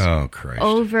manufacturers Oh, Christ.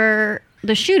 over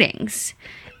the shootings.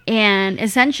 And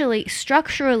essentially,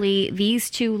 structurally, these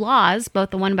two laws,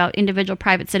 both the one about individual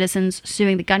private citizens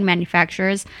suing the gun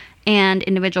manufacturers and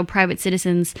individual private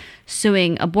citizens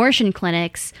suing abortion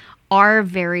clinics, are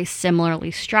very similarly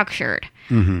structured.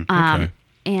 Okay.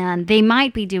 And they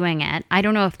might be doing it. I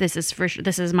don't know if this is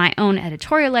this is my own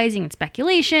editorializing and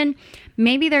speculation.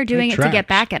 Maybe they're doing it to tracks. get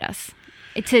back at us,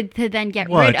 to then get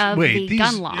rid of the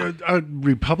gun law. Are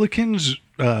Republicans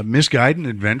misguided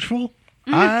and vengeful?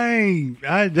 I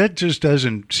that just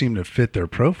doesn't seem to fit their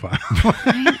profile.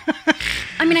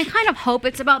 I mean, I kind of hope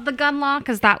it's about the gun law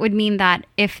because that would mean that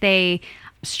if they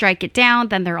strike it down,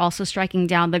 then they're also striking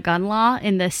down the gun law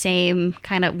in the same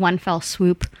kind of one fell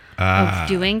swoop of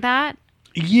doing that.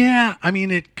 Yeah, I mean,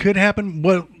 it could happen.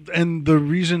 Well, and the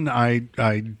reason I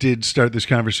did start this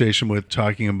conversation with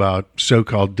talking about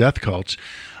so-called death cults,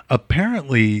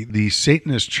 apparently the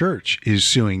Satanist Church is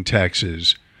suing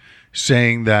Texas,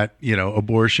 saying that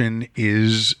abortion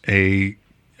is a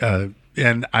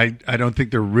and I don't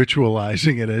think they're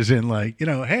ritualizing it as in like,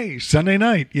 hey, Sunday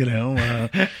night,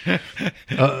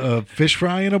 fish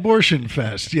fry and abortion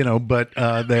fest, but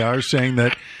they are saying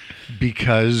that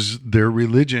because their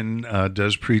religion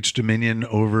does preach dominion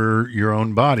over your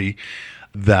own body,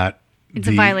 that It's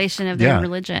a violation of their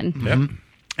religion. Mhm.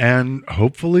 And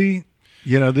hopefully,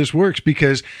 this works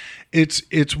because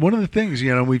it's one of the things,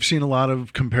 we've seen a lot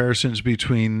of comparisons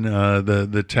between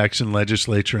the Texan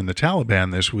legislature and the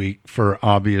Taliban this week for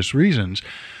obvious reasons.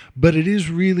 But it is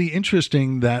really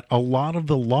interesting that a lot of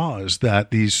the laws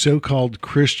that these so-called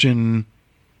Christian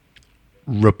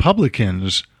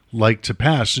Republicans like to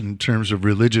pass in terms of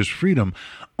religious freedom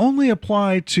only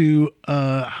apply to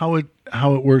how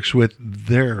it works with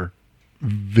their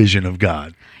vision of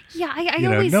God. Yeah, I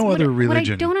always no other what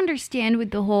religion. I don't understand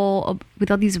with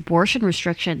with all these abortion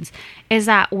restrictions is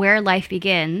that where life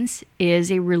begins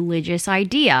is a religious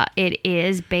idea. It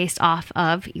is based off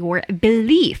of your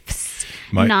beliefs,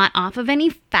 not off of any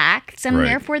facts, and Right.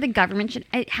 therefore the government should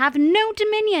have no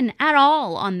dominion at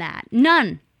all on that.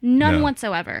 None No.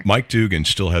 whatsoever. Mike Dugan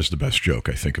still has the best joke,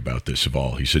 I think, about this of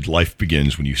all. He said, life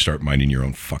begins when you start minding your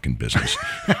own fucking business.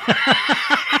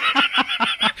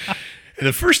 And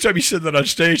the first time he said that on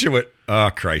stage, I went, oh,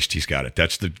 Christ, he's got it.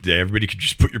 Everybody could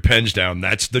just put your pens down.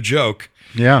 That's the joke.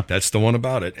 Yeah. That's the one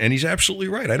about it. And he's absolutely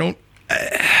right. I don't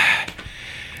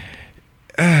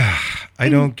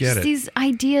get Just it. These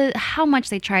ideas, how much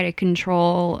they try to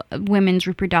control women's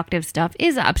reproductive stuff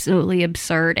is absolutely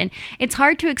absurd. And it's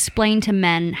hard to explain to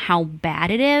men how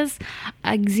bad it is.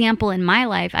 Example, in my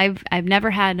life, I've never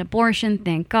had an abortion,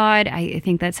 thank God. I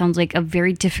think that sounds like a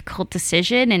very difficult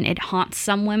decision, and it haunts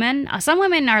some women. Some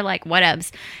women are like,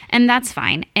 whatevs, and that's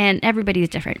fine. And everybody's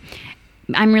different.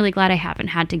 I'm really glad I haven't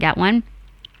had to get one.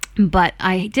 But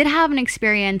I did have an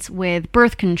experience with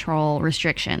birth control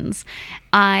restrictions.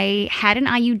 I had an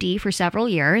IUD for several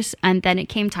years, and then it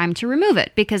came time to remove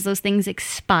it because those things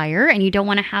expire, and you don't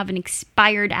want to have an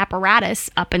expired apparatus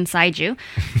up inside you.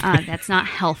 That's not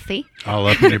healthy. All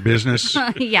up in your business.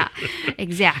 Yeah,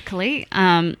 exactly.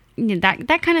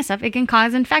 That kind of stuff, it can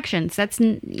cause infections. That's,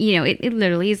 it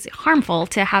literally is harmful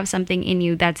to have something in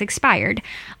you that's expired.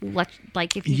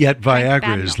 Like if you Yet drink bad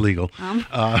Viagra is milk. legal.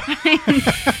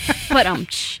 But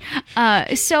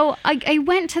so I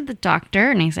went to the doctor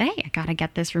and I said, hey, I gotta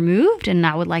get this removed, and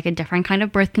I would like a different kind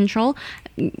of birth control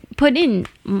put in.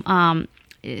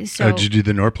 Did you do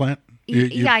the Norplant?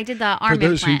 Yeah, I did the arm for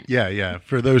those implant.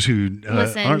 For those who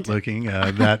Listened. aren't looking,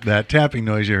 that tapping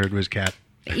noise you heard was Cat.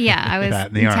 Yeah, I was Pat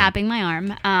in the arm. tapping my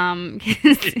arm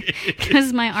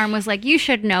because my arm was like, you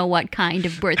should know what kind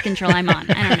of birth control I'm on.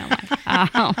 I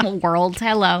don't know why. World,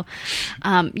 hello.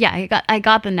 Yeah, I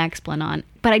got the Nexplanon on,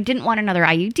 but I didn't want another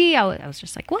IUD. I was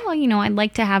just like, well, I'd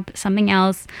like to have something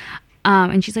else.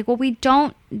 And she's like, well, we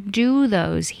don't do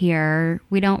those here.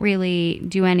 We don't really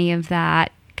do any of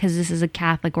that because this is a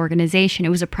Catholic organization. It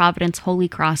was a Providence Holy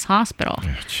Cross Hospital.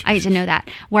 I didn't know that.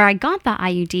 Where I got the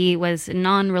IUD was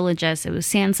non-religious. It was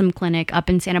Sansum Clinic up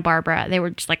in Santa Barbara. They were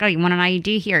just like, oh, you want an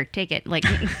IUD? Here, take it. Like,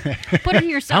 put it in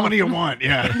yourself. How many you want?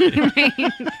 Yeah.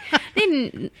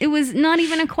 Right? It was not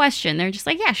even a question. They're just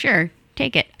like, yeah, sure,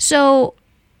 take it. So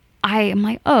I'm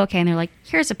like, oh, okay. And they're like,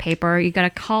 here's a paper. You got to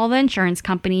call the insurance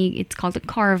company. It's called a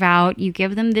carve out. You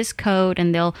give them this code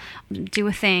and they'll do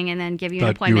a thing and then give you an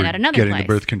Thought appointment you were at another getting place. the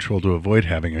birth control to avoid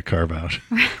having a carve out.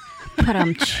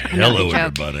 Hello,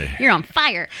 everybody. You're on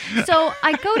fire. So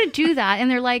I go to do that, and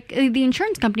they're like, the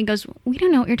insurance company goes, we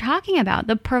don't know what you're talking about.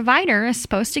 The provider is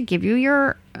supposed to give you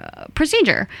your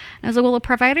procedure. And I was like, well, the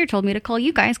provider told me to call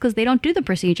you guys because they don't do the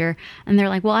procedure. And they're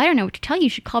like, well, I don't know what to tell you. You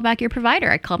should call back your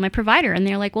provider. I called my provider, and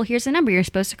they're like, well, here's the number. You're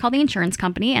supposed to call the insurance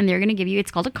company, and they're going to give you,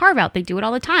 it's called a carve out. They do it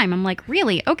all the time. I'm like,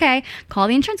 really? Okay. Call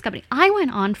the insurance company. I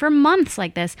went on for months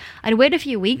like this. I'd wait a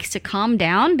few weeks to calm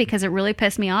down because it really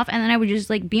pissed me off. And then I would just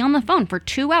be on the phone for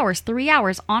 2 hours, 3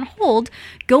 hours on hold,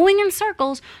 going in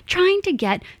circles, trying to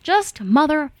get just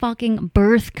motherfucking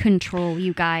birth control,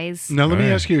 you guys. Now, let me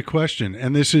Right. ask you a question.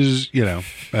 And this is,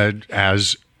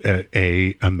 as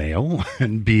A, a male,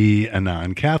 and B, a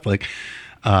non-Catholic,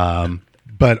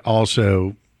 but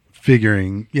also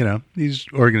figuring, these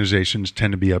organizations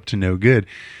tend to be up to no good.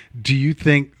 Do you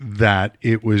think that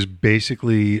it was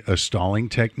basically a stalling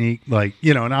technique? Like,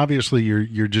 and obviously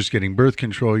you're just getting birth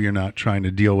control. You're not trying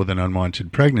to deal with an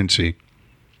unwanted pregnancy.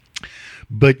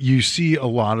 But you see a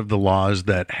lot of the laws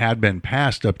that had been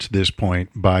passed up to this point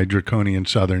by draconian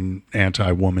southern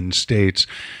anti-woman states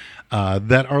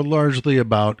that are largely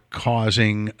about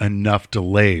causing enough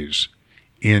delays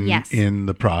in Yes. in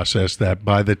the process that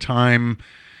by the time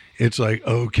It's like,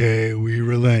 okay, we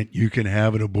relent. You can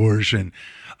have an abortion.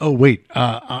 Oh, wait,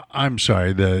 I'm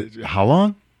sorry. How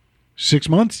long? 6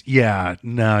 months? Yeah,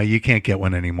 no, you can't get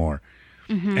one anymore.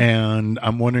 And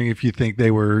I'm wondering if you think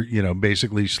they were,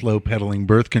 basically slow pedaling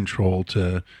birth control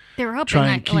to They were hoping try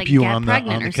I and could, keep you get on the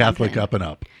pregnant or Catholic something. up and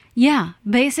up. Yeah,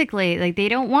 basically, like they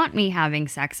don't want me having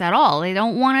sex at all. They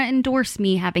don't want to endorse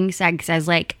me having sex as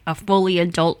like a fully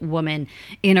adult woman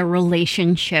in a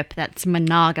relationship that's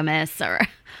monogamous or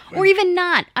even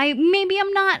not. Maybe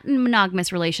I'm not in a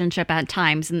monogamous relationship at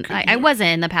times, and I wasn't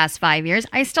in the past 5 years.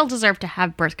 I still deserve to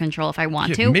have birth control if I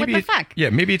want to. What the fuck? Yeah,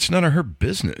 maybe it's none of her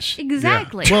business.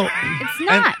 Exactly. Well, it's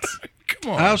not.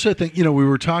 Come on. I also think, we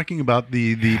were talking about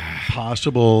the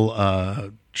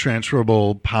possible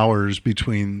transferable powers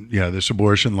between this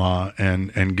abortion law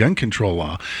and gun control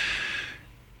law.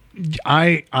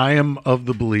 I am of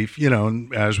the belief,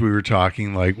 as we were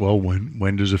talking, like, well,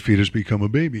 when does a fetus become a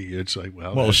baby? It's like,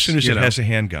 well, As soon as it has a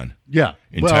handgun. Yeah.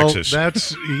 In well, Texas.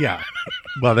 That's, yeah.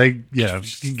 Well, they, you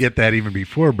can get that even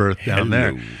before birth down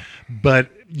there. Hello. But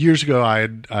years ago, I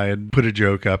had put a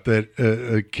joke up that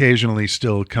occasionally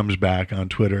still comes back on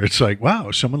Twitter. It's like,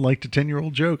 wow, someone liked a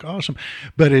 10-year-old joke. Awesome.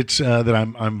 But it's that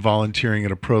I'm volunteering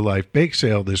at a pro-life bake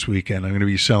sale this weekend. I'm going to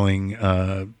be selling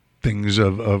things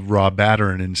of raw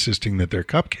batter and insisting that they're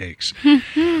cupcakes.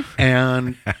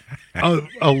 And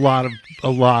a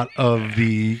lot of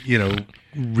the,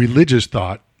 religious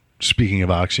thought, speaking of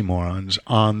oxymorons,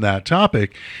 on that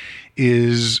topic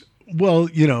is, well,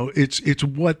 it's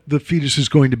what the fetus is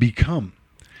going to become.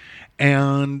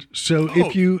 And so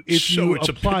if you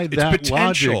apply that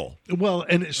logic, well,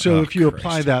 and so if you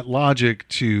apply that logic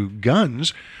to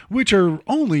guns, which are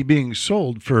only being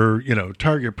sold for,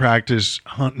 target practice,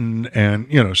 hunting,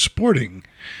 and, sporting,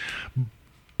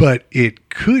 but it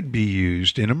could be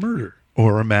used in a murder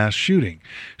or a mass shooting.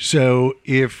 So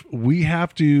if we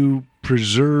have to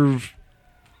preserve,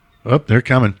 they're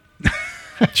coming.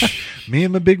 Me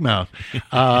and my big mouth.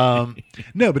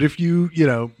 No, but if you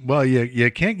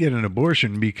can't get an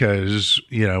abortion because,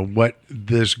 what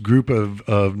this group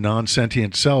of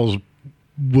non-sentient cells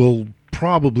will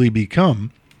probably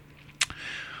become.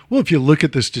 Well, if you look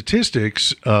at the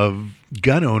statistics of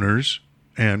gun owners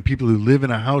and people who live in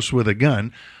a house with a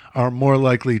gun are more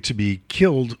likely to be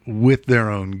killed with their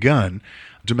own gun.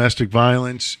 Domestic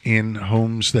violence in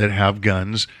homes that have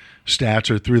guns, stats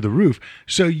are through the roof.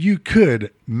 So you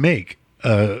could make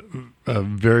a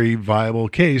very viable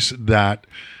case that,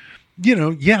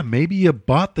 maybe you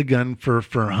bought the gun for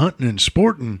hunting and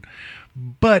sporting,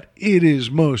 but it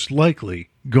is most likely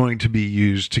going to be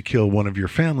used to kill one of your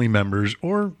family members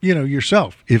or,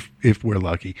 yourself, if we're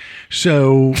lucky.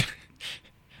 So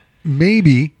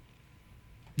maybe,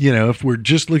 if we're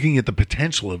just looking at the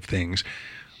potential of things,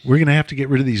 we're going to have to get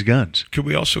rid of these guns. Could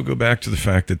we also go back to the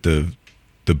fact that the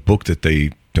book that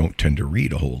they don't tend to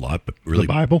read a whole lot, but really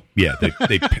The Bible? Yeah,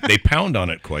 they pound on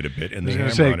it quite a bit, and they hammer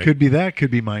say on it it. could be that,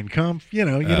 could be Mein Kampf. You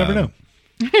never know.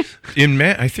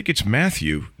 I think it's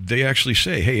Matthew. They actually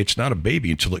say, "Hey, it's not a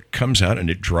baby until it comes out and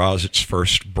it draws its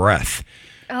first breath."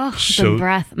 Oh, So- the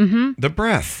breath. Mm-hmm. The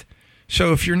breath.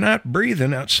 So if you're not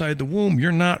breathing outside the womb,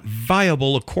 you're not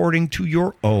viable according to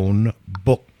your own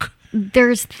book.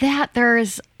 There's that.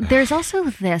 There's also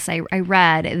this. I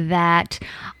read that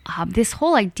this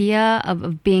whole idea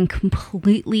of being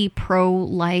completely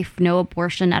pro-life, no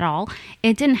abortion at all,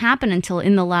 it didn't happen until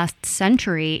in the last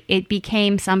century. It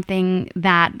became something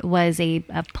that was a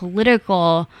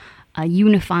political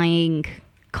unifying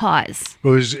cause. It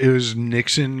was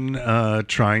Nixon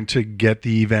trying to get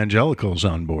the evangelicals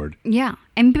on board. Yeah.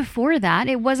 And before that,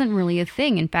 it wasn't really a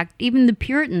thing. In fact, even the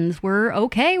Puritans were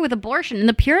okay with abortion. And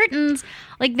the Puritans,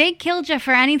 they killed you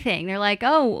for anything. They're like,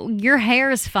 oh, your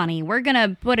hair's funny. We're going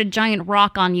to put a giant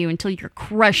rock on you until you're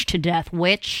crushed to death,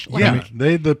 witch. Yeah,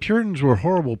 the Puritans were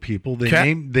horrible people.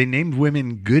 They named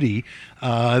women Goody.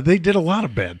 They did a lot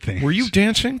of bad things. Were you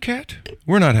dancing, Kat?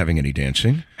 We're not having any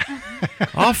dancing.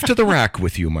 Off to the rack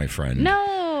with you, my friend. No.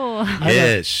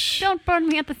 Yes. Don't burn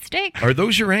me at the stake. Are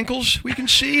those your ankles? We can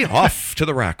see. Off to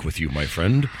the rack with you, my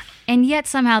friend. And yet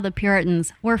somehow the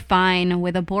Puritans were fine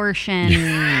with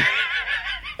abortion.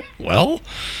 Well,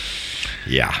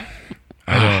 yeah.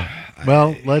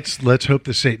 Well, let's hope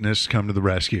the Satanists come to the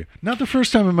rescue. Not the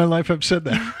first time in my life I've said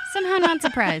that. Somehow not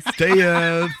surprised.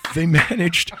 They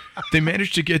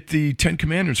managed to get the Ten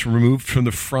Commandments removed from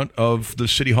the front of the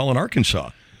city hall in Arkansas.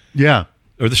 Yeah.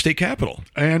 Or the state capitol.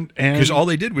 And Because all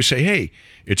they did was say, hey,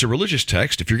 it's a religious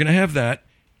text. If you're going to have that,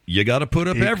 you got to put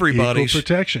up everybody's. Equal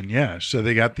protection, yeah. So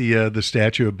they got the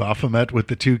statue of Baphomet with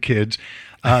the two kids.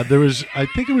 There was, I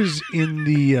think it was in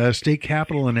the state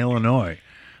capitol in Illinois.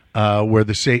 where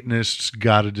the Satanists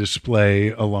got a display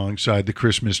alongside the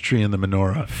Christmas tree and the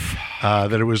menorah.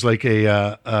 That it was like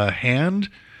a hand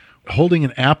holding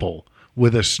an apple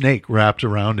with a snake wrapped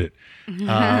around it, which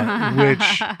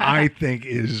I think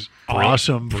is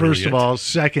awesome. First of Brilliant. all.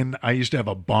 Second, I used to have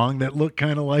a bong that looked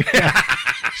kind of like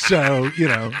that. So,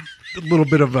 a little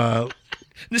bit of a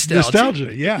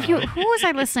nostalgia. Yeah. Who was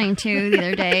I listening to the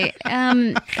other day?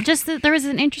 Just that there was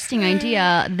an interesting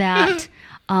idea that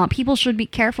people should be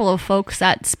careful of folks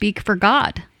that speak for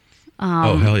God.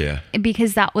 Oh, hell yeah.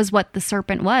 Because that was what the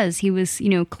serpent was. He was,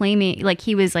 claiming, like,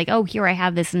 he was like, oh, here I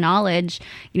have this knowledge.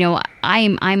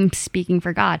 I'm speaking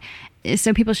for God.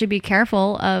 So people should be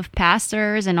careful of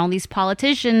pastors and all these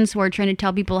politicians who are trying to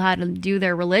tell people how to do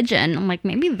their religion. I'm like,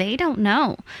 maybe they don't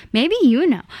know. Maybe you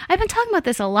know. I've been talking about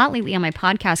this a lot lately on my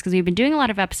podcast because we've been doing a lot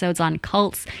of episodes on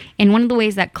cults. And one of the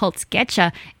ways that cults get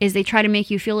you is they try to make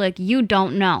you feel like you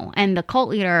don't know. And the cult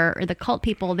leader or the cult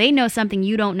people, they know something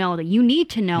you don't know that you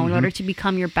need to know in order to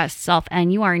become your best self.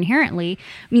 And you are inherently,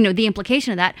 the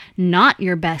implication of that, not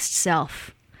your best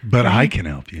self. But I can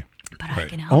help you. But I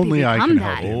can help Only you I become can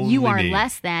that. help you. You Only are me.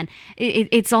 less than.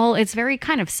 It's very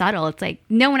kind of subtle. It's like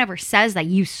no one ever says that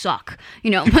you suck.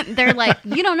 But they're like,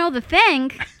 you don't know the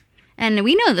thing, and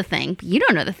we know the thing, but you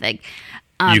don't know the thing.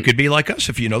 You could be like us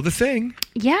if you know the thing.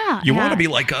 Yeah. You yeah. want to be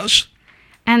like us.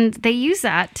 And they use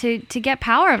that to get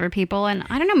power over people. And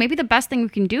I don't know, maybe the best thing we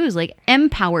can do is like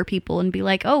empower people and be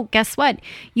like, oh, guess what?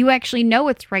 You actually know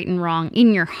what's right and wrong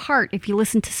in your heart if you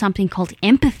listen to something called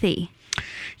empathy.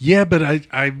 Yeah, but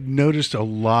I've noticed a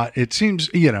lot. It seems,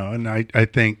 and I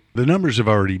think the numbers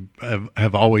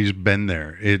have always been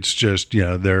there. It's just,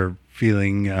 they're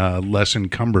feeling less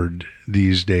encumbered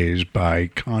these days by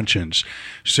conscience.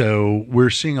 So we're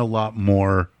seeing a lot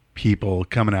more people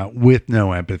coming out with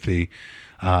no empathy.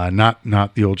 Not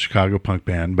the old Chicago punk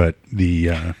band, but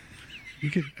the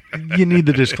you need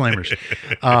the disclaimers.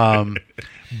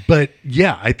 But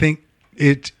yeah, I think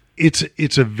it's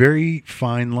a very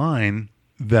fine line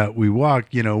that we walk,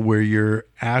 where you're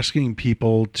asking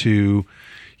people to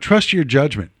trust your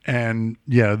judgment. And,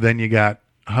 then you got,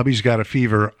 hubby's got a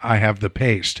fever, I have the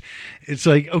paste. It's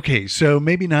like, okay, so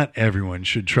maybe not everyone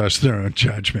should trust their own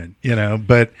judgment,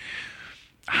 but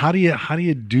how do you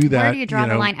do that? Where do you draw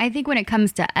the line? I think when it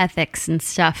comes to ethics and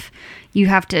stuff, you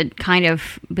have to kind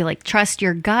of be like, trust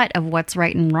your gut of what's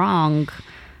right and wrong,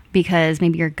 because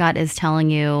maybe your gut is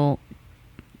telling you,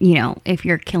 if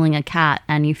you're killing a cat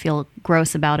and you feel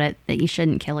gross about it, that you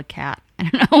shouldn't kill a cat. I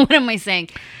don't know. What am I saying?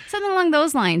 Something along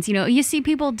those lines. You see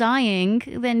people dying,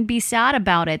 then be sad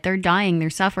about it. They're dying.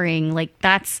 They're suffering. Like,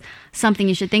 that's something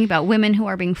you should think about. Women who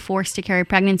are being forced to carry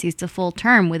pregnancies to full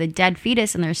term with a dead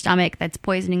fetus in their stomach that's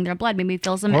poisoning their blood. Maybe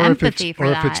feel some empathy for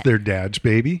that. Or if it's their dad's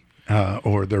baby,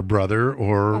 or their brother,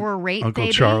 or a rape Uncle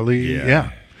baby. Charlie. Yeah.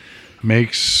 Yeah.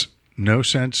 Makes no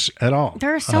sense at all.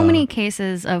 There are so many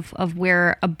cases of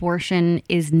where abortion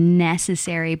is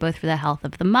necessary, both for the health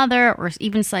of the mother or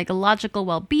even psychological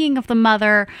well-being of the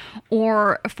mother,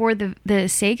 or for the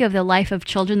sake of the life of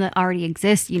children that already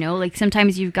exist. Like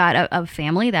sometimes you've got a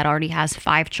family that already has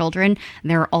 5 children.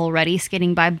 They're already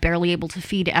skidding by, barely able to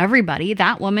feed everybody.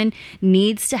 That woman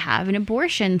needs to have an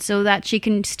abortion so that she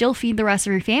can still feed the rest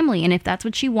of her family. And if that's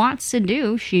what she wants to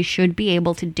do, she should be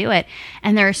able to do it.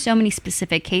 And there are so many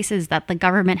specific cases that the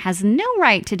government has no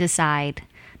right to decide.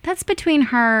 That's between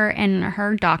her and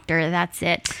her doctor. That's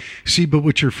it. See, but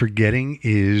what you're forgetting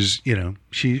is,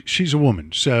 she's a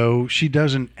woman, so she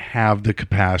doesn't have the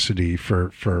capacity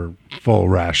for full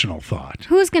rational thought.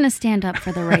 Who's going to stand up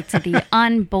for the rights of the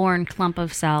unborn clump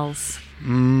of cells?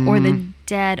 Or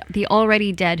the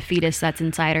already dead fetus that's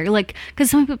inside her? Like, because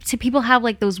some people have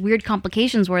like those weird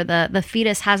complications where the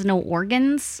fetus has no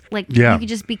organs. Like, Yeah. you could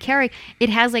just be carrying. It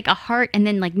has like a heart and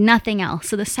then like nothing else.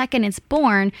 So the second it's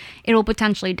born, it will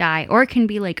potentially die, or it can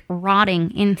be like rotting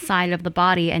inside of the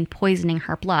body and poisoning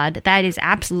her blood. That is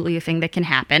absolutely a thing that can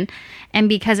happen. And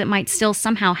because it might still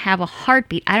somehow have a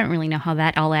heartbeat, I don't really know how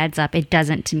that all adds up. It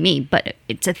doesn't to me, but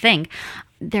it's a thing.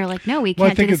 They're like, no, we Well, I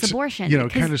can't do think this it's abortion.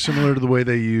 kind of similar to the way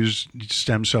they use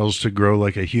stem cells to grow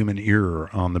like a human ear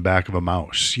on the back of a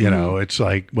mouse. It's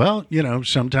like, well,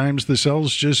 sometimes the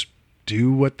cells just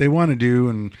do what they want to do,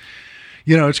 and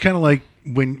it's kind of like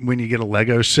when you get a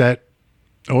Lego set,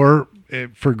 or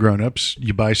for grown-ups,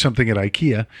 you buy something at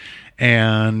IKEA,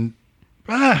 and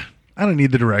I don't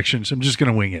need the directions. I'm just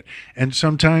going to wing it. And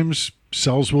sometimes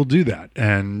cells will do that,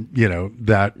 and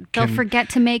that They'll can forget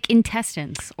to make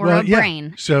intestines or a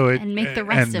brain, so and make the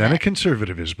rest and of then it. a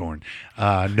conservative is born.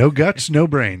 No guts, no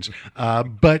brains.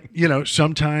 But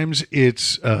sometimes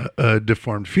it's a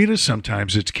deformed fetus.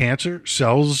 Sometimes it's cancer.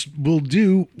 Cells will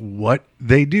do what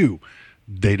they do.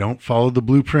 they don't follow the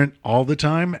blueprint all the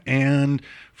time. And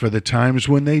for the times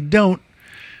when they don't,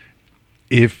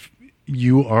 if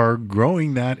you are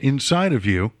growing that inside of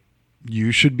you,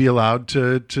 you should be allowed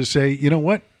to say, you know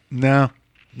what? No,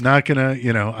 not gonna,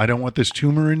 I don't want this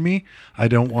tumor in me. I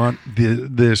don't want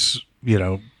this,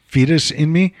 fetus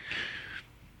in me.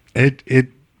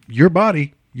 Your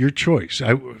body, your choice.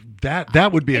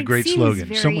 That would be a great seems slogan.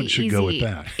 very Someone should go with easy.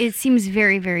 that. It seems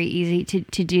very, very easy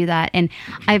to do that. And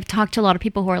I've talked to a lot of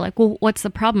people who are like, well, what's the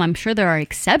problem? I'm sure there are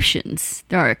exceptions.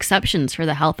 There are exceptions for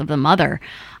the health of the mother.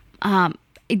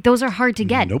 Those are hard to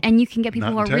get. Nope. And you can get people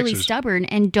Not who in are really Texas. stubborn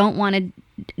and don't want to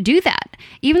do that.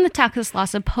 Even the Texas law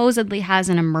supposedly has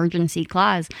an emergency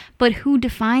clause, but who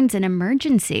defines an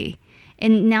emergency?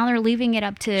 And now they're leaving it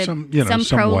up to Some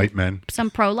white men.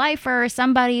 some pro-lifer,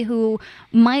 somebody who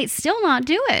might still not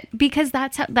do it, because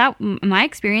that's my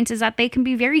experience is that they can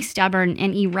be very stubborn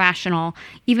and irrational,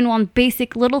 even on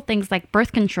basic little things like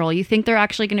birth control. You think they're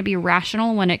actually going to be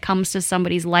rational when it comes to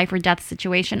somebody's life or death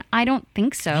situation? I don't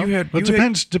think so. Well,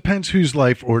 it depends whose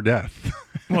life or death.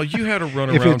 Well, you had to run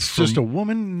If around. it's just a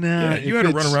woman, nah. Yeah, you had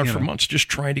to run around for months just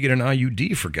trying to get an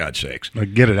IUD, for God's sakes.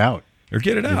 Get it out. Or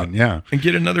get it out. yeah. And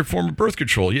get another form of birth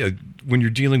control. Yeah, when you're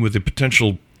dealing with a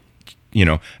potential,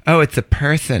 it's a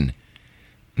person.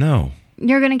 No.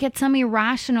 You're going to get some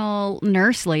irrational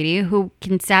nurse lady who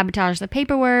can sabotage the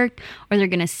paperwork, or they're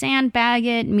going to sandbag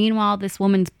it. Meanwhile, this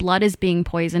woman's blood is being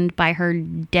poisoned by her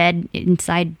dead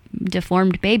inside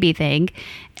deformed baby thing.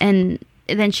 And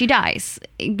then she dies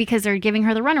because they're giving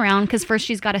her the runaround, because first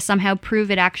she's got to somehow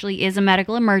prove it actually is a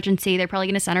medical emergency. They're probably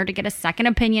going to send her to get a second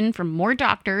opinion from more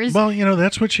doctors. Well,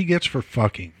 that's what she gets for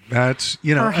fucking. That's,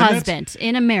 her and that's- husband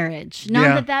in a marriage. Not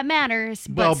Yeah. that matters,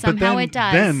 but somehow then, it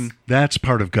does. Then that's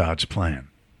part of God's plan.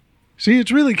 See,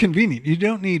 it's really convenient. You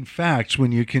don't need facts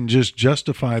when you can just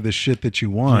justify the shit that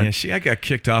you want. Yeah, see, I got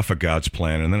kicked off of God's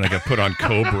plan, and then I got put on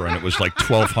Cobra, and it was like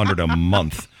 $1,200 a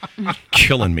month.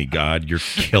 Killing me, God. You're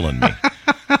killing me.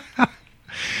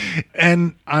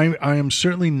 And I am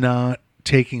certainly not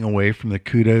taking away from the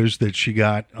kudos that she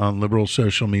got on liberal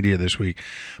social media this week.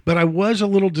 But I was a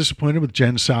little disappointed with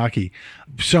Jen Psaki.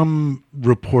 Some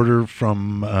reporter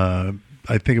from,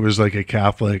 I think it was like a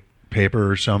Catholic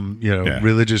paper or some,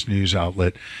 religious news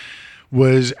outlet,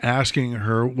 was asking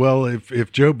her, well,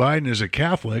 if Joe Biden is a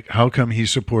Catholic, how come he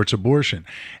supports abortion?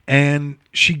 And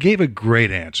she gave a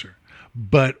great answer.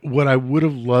 But what I would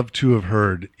have loved to have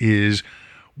heard is,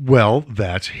 well,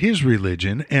 that's his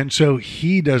religion, and so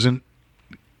he doesn't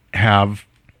have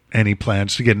any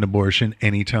plans to get an abortion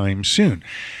anytime soon.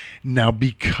 Now,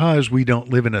 because we don't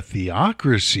live in a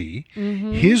theocracy,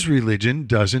 his religion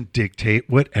doesn't dictate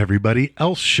what everybody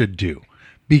else should do,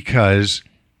 because,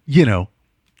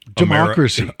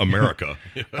 democracy. America.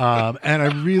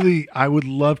 And I would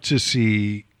love to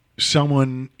see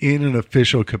someone in an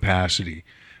official capacity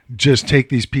just take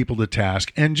these people to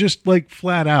task and just like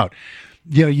flat out,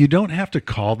 you don't have to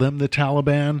call them the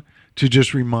Taliban to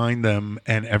just remind them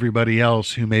and everybody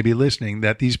else who may be listening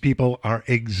that these people are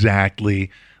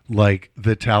exactly like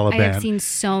the Taliban. I have seen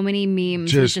so many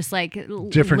memes just like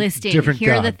listing, different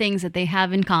here are God. the things that they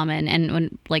have in common. And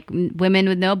when, like, women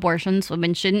with no abortions,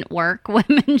 women shouldn't work,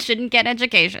 women shouldn't get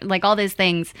education, like all these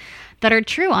things that are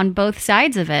true on both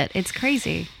sides of it. It's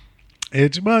crazy.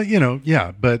 It's,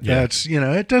 that's,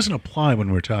 it doesn't apply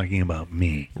when we're talking about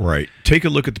me. Right. Take a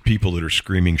look at the people that are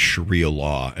screaming Sharia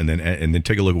law, and then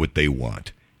take a look at what they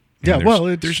want.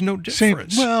 And there's no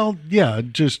difference.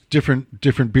 Just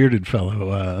different bearded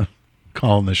fellow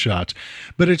calling the shots.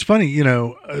 But it's funny,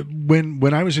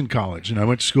 when I was in college and I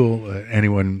went to school,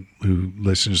 anyone who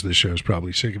listens to the show is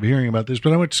probably sick of hearing about this,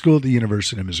 but I went to school at the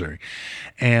University of Missouri.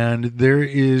 And there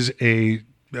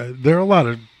are a lot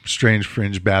of strange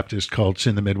fringe Baptist cults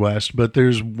in the Midwest, but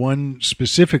there's one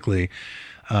specifically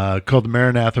called the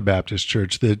Maranatha Baptist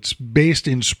Church that's based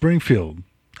in Springfield,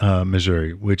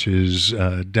 Missouri, which is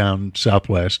down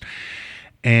southwest.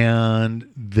 And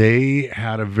they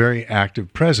had a very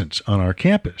active presence on our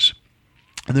campus.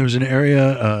 And there was an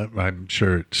area, I'm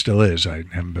sure it still is, I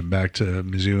haven't been back to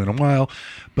Mizzou in a while,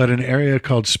 but an area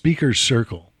called Speaker's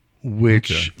Circle,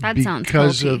 which That sounds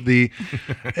because culty.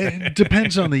 of it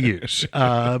depends on the use,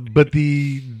 but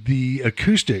the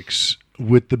acoustics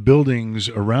with the buildings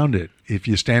around it, if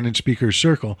you stand in Speaker's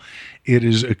Circle, it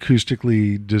is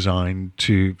acoustically designed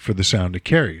for the sound to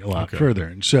carry a lot further.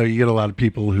 And so you get a lot of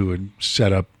people who would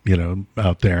set up,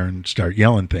 out there and start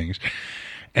yelling things.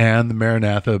 And the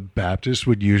Maranatha Baptist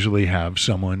would usually have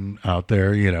someone out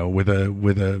there, with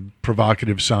a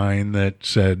provocative sign that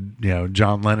said,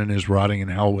 John Lennon is rotting in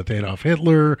hell with Adolf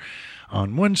Hitler.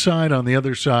 on one side. On the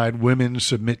other side, women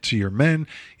submit to your men.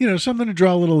 Something to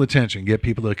draw a little attention, get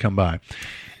people to come by.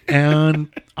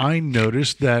 And I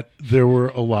noticed that there were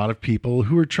a lot of people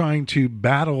who were trying to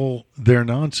battle their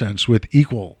nonsense with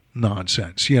equal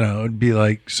nonsense. It'd be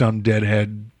like some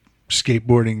deadhead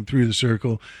skateboarding through the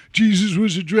circle. Jesus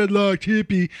was a dreadlocked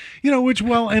hippie, which,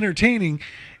 while entertaining,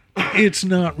 it's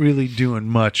not really doing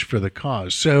much for the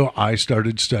cause. So I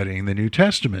started studying the New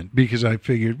Testament because I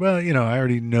figured, well, I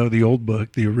already know the old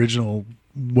book, the original,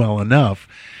 well enough.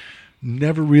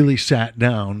 Never really sat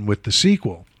down with the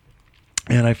sequel.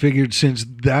 And I figured, since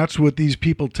that's what these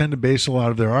people tend to base a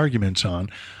lot of their arguments on,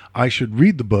 I should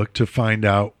read the book to find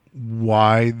out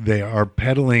why they are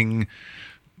peddling,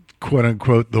 quote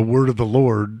unquote, the word of the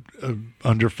Lord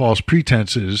under false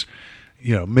pretenses,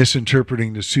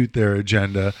 misinterpreting to suit their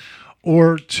agenda,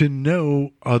 or to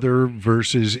know other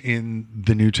verses in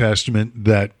the New Testament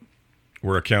that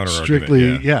were a counter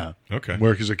strictly, argument. Okay.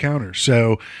 work as a counter.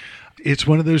 So it's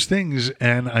one of those things,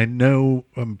 and I know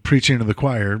I'm preaching to the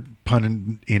choir,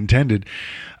 pun intended,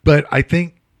 but I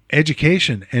think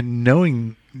education and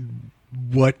knowing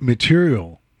what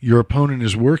material your opponent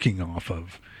is working off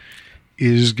of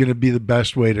is going to be the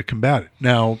best way to combat it.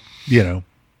 Now,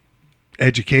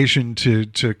 education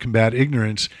to combat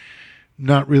ignorance,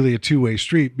 not really a two-way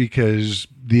street, because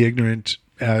the ignorant,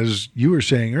 as you were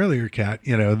saying earlier, Kat,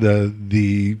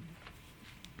 the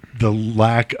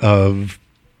lack of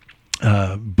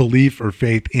belief or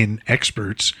faith in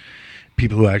experts,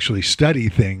 people who actually study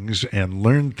things and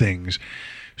learn things.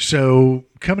 So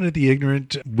coming at the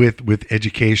ignorant with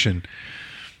education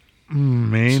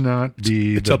may not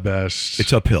be the best.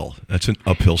 It's uphill. That's an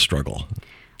uphill struggle.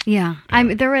 Yeah.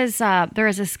 There was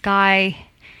this guy,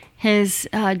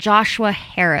 Joshua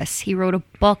Harris. He wrote a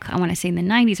book, I want to say in the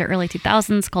 90s or early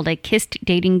 2000s, called I Kissed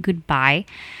Dating Goodbye,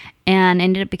 and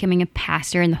ended up becoming a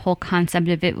pastor. And the whole concept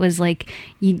of it was like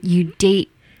you date,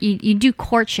 you do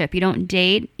courtship, you don't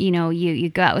date, you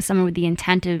go out with someone with the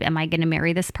intent of, am I going to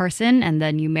marry this person? And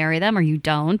then you marry them, or you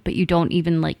don't, but you don't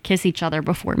even like kiss each other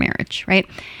before marriage, right?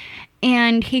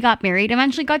 And he got married,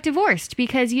 eventually got divorced,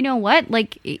 because you know what?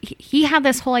 Like, he had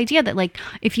this whole idea that, like,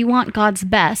 if you want God's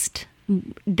best,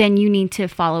 then you need to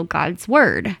follow God's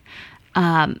word.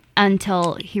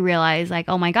 Until he realized, like,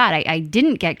 oh my God, I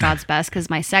didn't get God's best because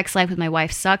my sex life with my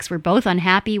wife sucks. We're both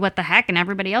unhappy. What the heck? And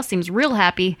everybody else seems real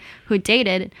happy who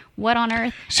dated. What on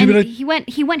earth?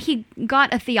 He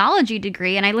got a theology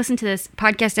degree, and I listened to this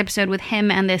podcast episode with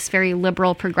him and this very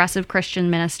liberal, progressive Christian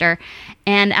minister.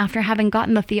 And after having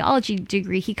gotten the theology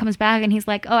degree, he comes back and he's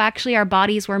like, oh, actually, our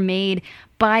bodies were made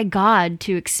by God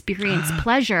to experience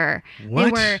pleasure. What?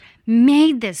 They were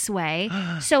made this way.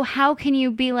 So how can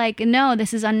you be like, no,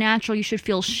 this is unnatural. You should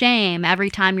feel shame every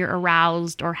time you're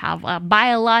aroused or have a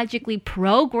biologically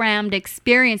programmed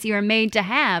experience you are made to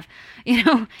have.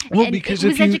 Well, because it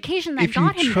was if education that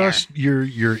got him if you trust there.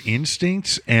 your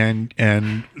instincts and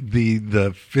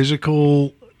the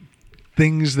physical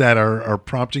things that are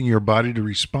prompting your body to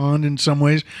respond in some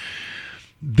ways,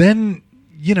 then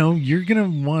you're going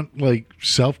to want like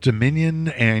self-dominion,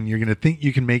 and you're going to think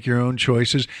you can make your own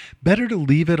choices. Better to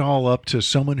leave it all up to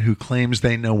someone who claims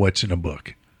they know what's in a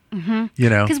book. Mm-hmm.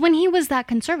 Because when he was that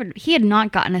conservative, he had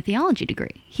not gotten a theology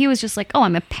degree. He was just like, oh,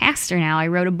 I'm a pastor now. I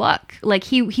wrote a book. Like,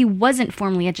 he wasn't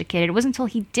formally educated. It wasn't until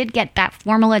he did get that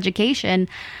formal education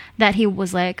that he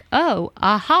was like, oh,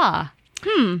 aha.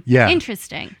 Yeah.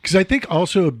 Interesting. Because I think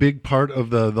also a big part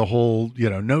of the whole,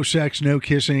 no sex, no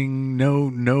kissing,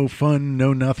 no fun,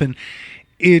 no nothing.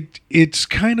 It's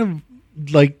kind of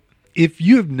like, if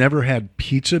you have never had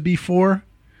pizza before,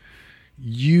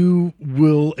 you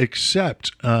will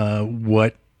accept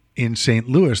what in St.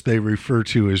 Louis they refer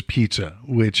to as pizza,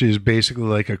 which is basically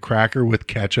like a cracker with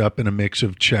ketchup and a mix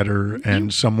of cheddar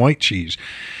and some white cheese.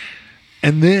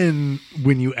 And then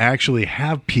when you actually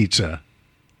have pizza,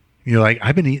 you're like,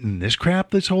 I've been eating this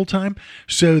crap this whole time.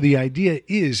 So the idea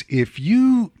is, if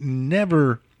you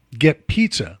never get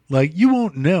pizza, like, you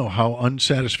won't know how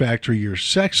unsatisfactory your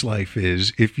sex life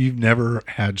is if you've never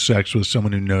had sex with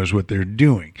someone who knows what they're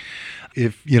doing.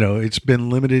 If, it's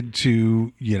been limited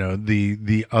to,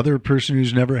 the other person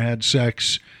who's never had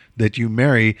sex that you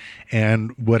marry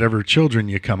and whatever children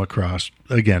you come across,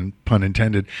 again, pun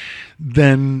intended,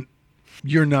 then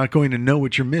you're not going to know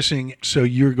what you're missing. So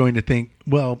you're going to think,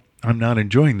 well, I'm not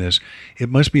enjoying this. It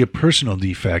must be a personal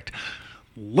defect.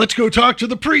 Let's go talk to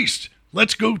the priest.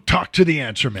 Let's go talk to the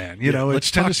answer man.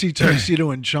 It's Tennessee Tuxedo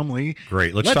and Chumley.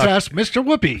 Great. Let's ask Mr.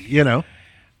 Whoopi,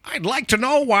 I'd like to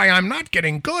know why I'm not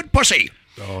getting good pussy.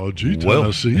 Oh, gee,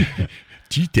 Tennessee.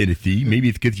 Gee, Tennessee. Maybe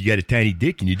it's because you got a tiny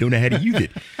dick and you don't know how to use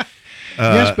it.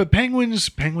 Yes, but penguins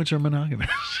are monogamous.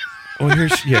 Well,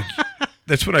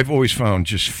 that's what I've always found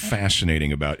just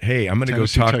fascinating about. Hey, I'm going to go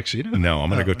Tennessee talk. tuxedo? No, I'm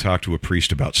going to go talk to a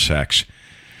priest about sex.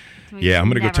 Yeah, I'm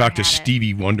going to go Never talk to had it.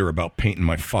 Stevie Wonder about painting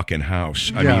my fucking house.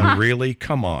 I Yeah. mean, really?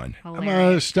 Come on.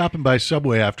 I'm stopping by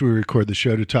Subway after we record the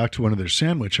show to talk to one of their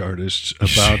sandwich artists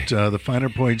about the finer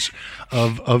points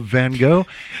of Van Gogh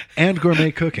and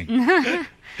gourmet cooking.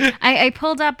 I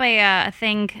pulled up a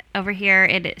thing over here.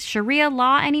 It's Sharia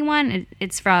law. Anyone?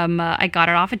 It's from. I got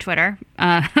it off of Twitter.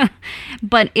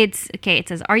 But it's okay. It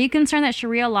says, "Are you concerned that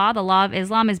Sharia law, the law of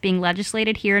Islam, is being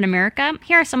legislated here in America?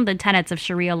 Here are some of the tenets of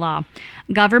Sharia law: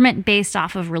 government based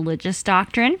off of religious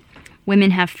doctrine. Women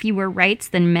have fewer rights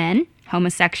than men.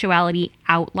 Homosexuality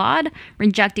outlawed,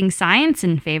 rejecting science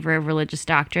in favor of religious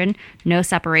doctrine, no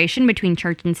separation between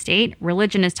church and state,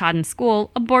 religion is taught in school,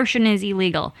 abortion is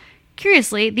illegal."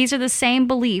 Curiously, these are the same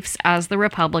beliefs as the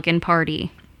Republican Party.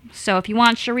 So if you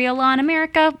want Sharia law in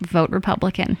America, vote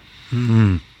Republican.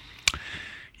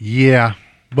 Yeah.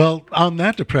 Well, on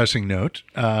that depressing note,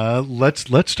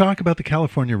 let's talk about the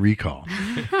California recall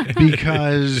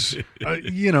because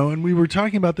and we were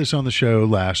talking about this on the show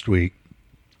last week.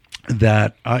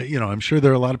 That I'm sure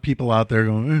there are a lot of people out there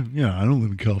going, I don't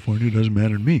live in California, it doesn't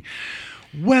matter to me.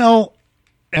 Well,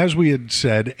 as we had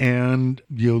said, and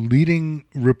leading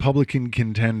Republican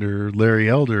contender Larry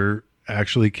Elder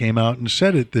actually came out and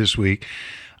said it this week.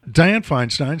 Dianne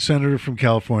Feinstein, senator from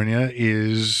California,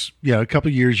 is a couple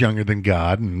years younger than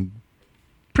God and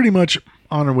pretty much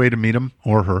on her way to meet him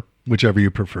or her, whichever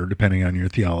you prefer, depending on your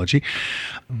theology.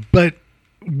 But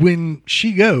when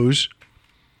she goes,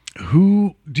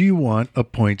 who do you want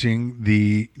appointing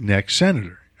the next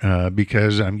senator?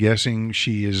 Because I'm guessing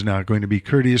she is not going to be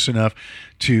courteous enough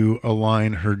to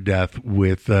align her death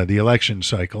with the election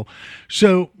cycle.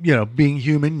 So, being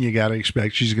human, you got to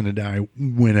expect she's going to die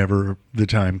whenever the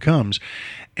time comes.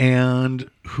 And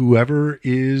whoever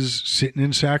is sitting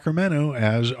in Sacramento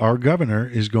as our governor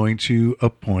is going to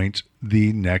appoint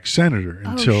the next senator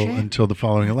until the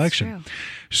following election. true.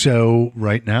 So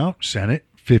right now, Senate,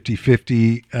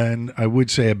 50-50, and I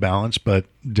would say a balance, but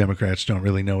Democrats don't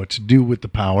really know what to do with the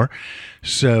power.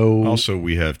 So Also,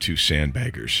 we have two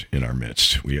sandbaggers in our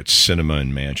midst. We got Cinema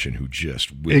and Manchin, who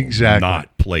just will Exactly.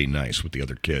 not play nice with the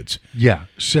other kids. yeah.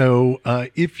 So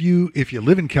if you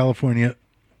live in California,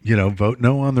 vote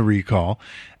no on the recall.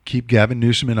 Keep Gavin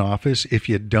Newsom in office. If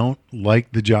you don't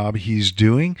like the job he's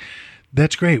doing,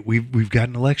 that's great. We've got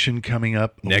an election coming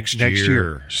up Next year.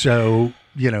 year. So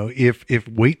if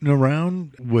waiting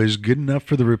around was good enough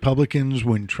for the Republicans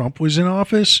when Trump was in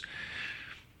office,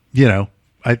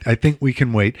 I think we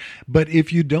can wait. But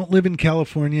if you don't live in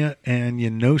California and you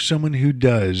know someone who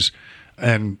does,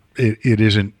 and it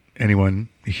isn't anyone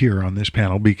here on this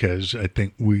panel, because I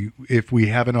think if we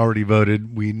haven't already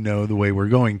voted, we know the way we're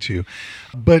going to.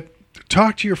 But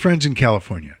talk to your friends in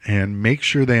California and make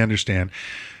sure they understand,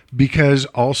 because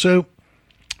also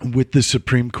with the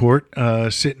Supreme Court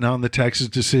sitting on the Texas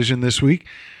decision this week,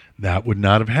 that would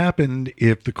not have happened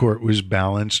if the court was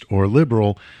balanced or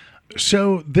liberal.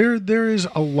 So there is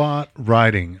a lot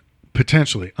riding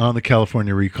potentially on the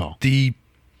California recall. The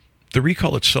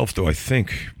recall itself, though, I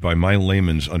think, by my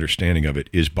layman's understanding of it,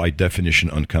 is by definition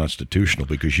unconstitutional,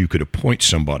 because you could appoint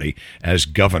somebody as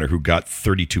governor who got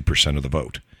 32% of the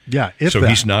vote. Yeah, So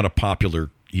he's not popular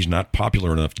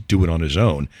enough to do it on his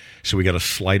own. So we got to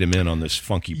slide him in on this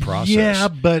funky process. Yeah,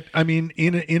 but I mean,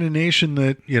 in a nation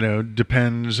that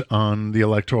depends on the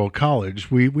Electoral College,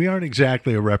 we aren't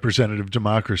exactly a representative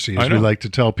democracy, I as we know. like to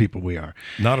tell people we are.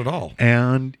 Not at all.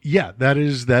 And yeah, that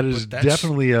is that's-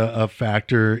 definitely a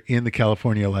factor in the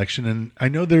California election. And I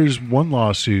know there's one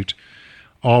lawsuit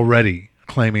already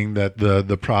claiming that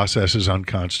the process is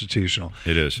unconstitutional.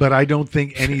 It is. But I don't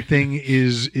think anything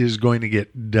is going to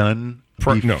get done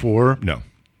before No.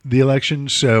 the election.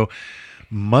 So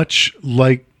much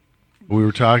like we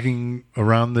were talking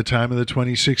around the time of the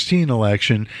 2016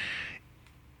 election,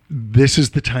 this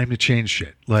is the time to change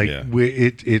shit. Like Yeah.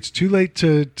 it's too late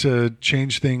to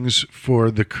change things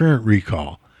for the current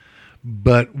recall,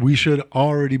 but we should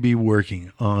already be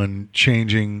working on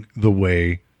changing the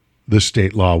way the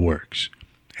state law works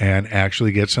and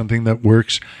actually get something that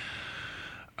works.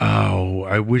 Oh,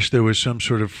 I wish there was some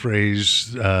sort of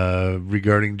phrase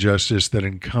regarding justice that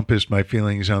encompassed my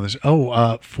feelings on this.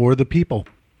 For the people.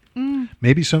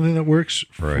 Maybe something that works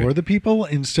for Right. the people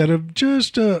instead of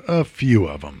just a few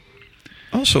of them.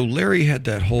 Also, Larry had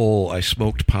that whole I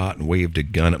smoked pot and waved a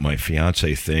gun at my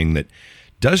fiance thing that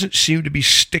doesn't seem to be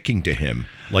sticking to him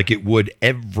like it would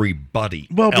everybody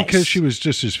Well, else. because she was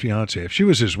just his fiance. If she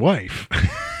was his wife,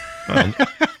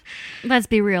 Let's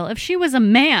be real. If she was a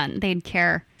man, they'd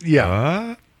care.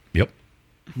 yeah. Yep.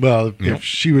 Well, if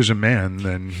she was a man,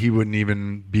 then he wouldn't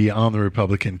even be on the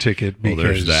Republican ticket Well,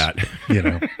 because, there's that. you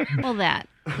know. Well, that.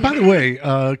 By the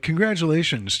way,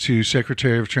 congratulations to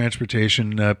Secretary of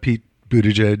Transportation Pete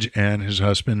Buttigieg and his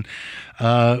husband,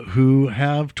 who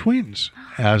have twins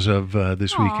as of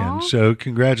this weekend. So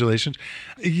congratulations.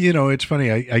 You know, it's funny.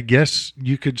 I guess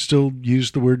you could still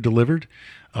use the word delivered,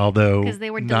 although 'Cause they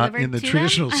were not delivered in the to them?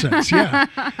 traditional sense. Yeah.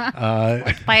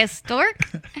 By a stork?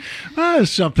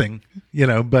 Something, you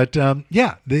know, but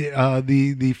yeah,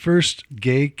 the first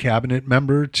gay cabinet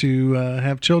member to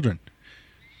have children.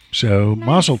 So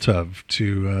Mazel Tov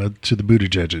to the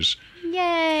Buttigiegs.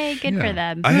 Yay, good for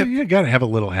them. You got to have a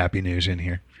little happy news in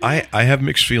here. I have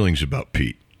mixed feelings about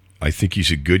Pete. I think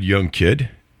he's a good young kid.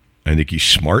 I think he's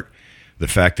smart. The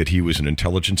fact that he was an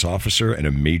intelligence officer and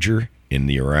a major in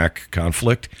the Iraq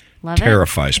conflict Love it.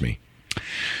 terrifies me.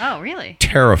 Oh, really?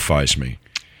 Terrifies me.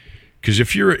 Because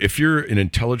if you're an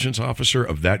intelligence officer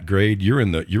of that grade, you're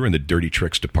in the dirty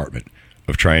tricks department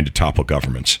of trying to topple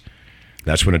governments.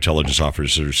 That's what intelligence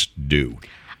officers do.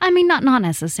 I mean, not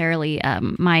necessarily.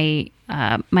 My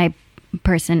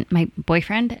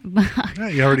boyfriend. Yeah,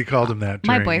 you already called him that.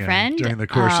 My During, boyfriend during the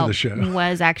course of the show.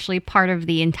 was actually part of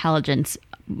the intelligence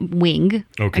wing.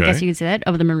 Okay. I guess you could say that,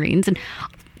 of the Marines, and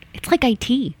it's like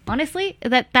IT. Honestly,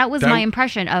 that was my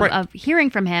impression of hearing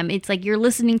from him. It's like you're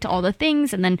listening to all the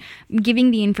things and then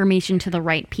giving the information to the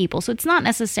right people. So it's not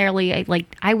necessarily like,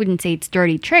 I wouldn't say it's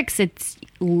dirty tricks. It's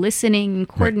listening and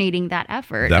coordinating that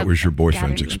effort. That of was your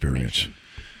boyfriend's gathering the experience. information.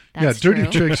 Yeah, That's dirty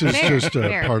true. tricks is Fair, just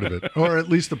fair. part of it, or at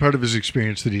least the part of his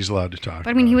experience that he's allowed to talk.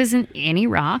 But I mean, he about. was in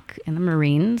Iraq in the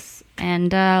Marines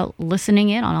and listening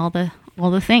in on all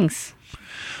the things,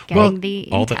 getting the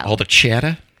All intel, the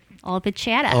chatter, all the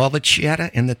chatter. all the chatter,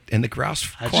 and the grouse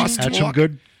Had some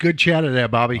good chatter there,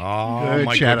 Bobby. Oh Good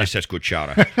my chatter. goodness, that's good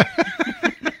chatter.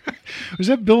 Was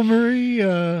that Bill Murray?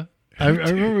 I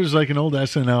remember it was like an old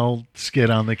SNL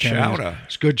skit on the camera. Chowder.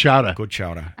 It's good chowder. Good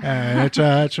chatter.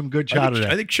 It's some good chowder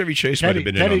there. I think Chevy Chase might Teddy, have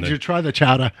been Teddy, in on did you that. try the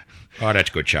chowder? Oh, that's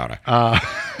good chowder.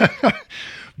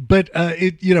 But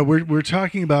we're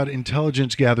talking about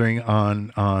intelligence gathering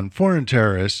on foreign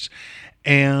terrorists,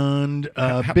 and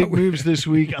big moves this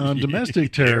week on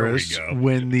domestic There we terrorists go.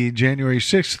 when the January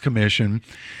 6th Commission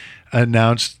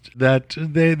announced that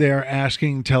they are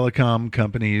asking telecom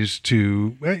companies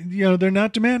to, they're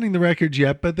not demanding the records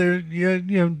yet, but they're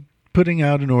putting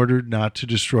out an order not to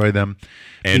destroy them,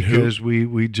 And who- because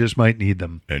we just might need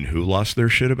them. And who lost their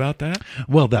shit about that?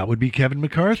 Well, that would be Kevin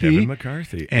McCarthy. Kevin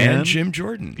McCarthy and Jim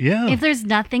Jordan. Yeah. If there's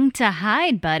nothing to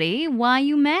hide, buddy, why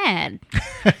you mad?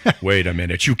 Wait a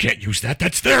minute, you can't use that.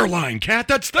 That's their line, Cat.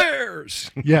 That's theirs.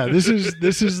 Yeah, this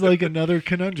is like another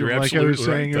conundrum. You're Like I was absolutely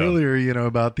saying right, though. earlier,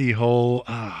 about the whole.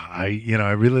 I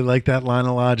really like that line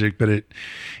of logic, but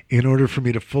in order for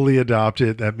me to fully adopt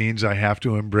it, that means I have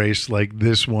to embrace like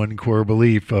this one core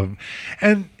belief of,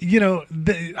 and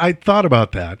I thought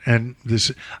about that, and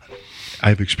this.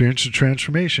 I've experienced a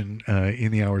transformation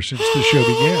in the hour since the show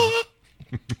began.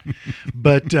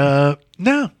 But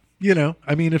no.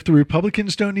 I mean, if the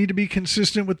Republicans don't need to be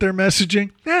consistent with their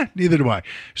messaging, neither do I.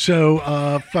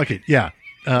 So, fuck it. Yeah.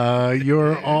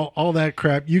 You're all that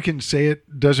crap. You can say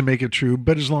it, doesn't make it true,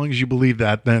 but as long as you believe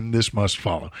that, then this must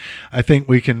follow. I think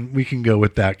we can go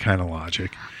with that kind of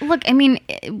logic. Look, I mean,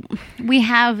 we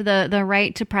have the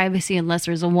right to privacy unless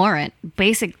there's a warrant.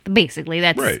 Basically,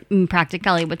 that's Right.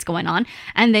 practically what's going on.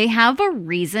 And they have a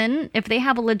reason, if they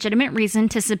have a legitimate reason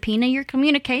to subpoena your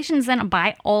communications, then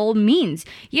by all means.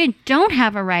 You don't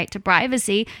have a right to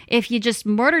privacy if you just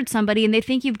murdered somebody and they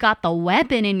think you've got the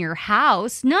weapon in your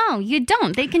house. No, you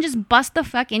don't. They can just bust the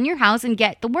fuck in your house and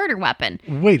get the murder weapon.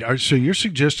 Wait, so you're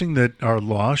suggesting that our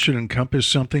law should encompass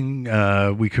something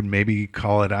we could maybe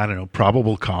call it, I don't know,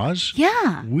 probable cause?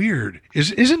 Yeah. Weird.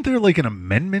 Isn't there like an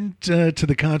amendment to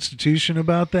the Constitution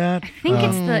about that? I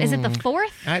think is it the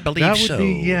fourth? I believe That would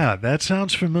be, yeah, that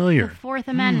sounds familiar. Fourth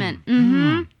Amendment.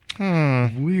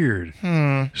 Mm-hmm. Weird.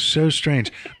 So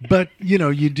strange. But,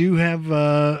 you do have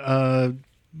the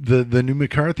new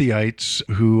McCarthyites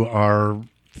who are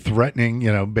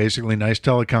threatening, basically nice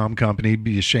telecom company,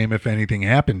 be a shame if anything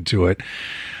happened to it.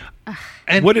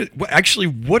 And What are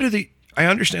the? I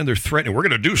understand they're threatening. We're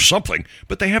going to do something,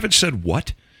 but they haven't said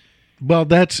what. well,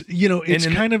 that's, it's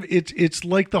And- kind of, it's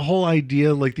like the whole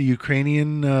idea, like the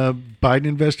Ukrainian Biden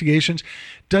investigations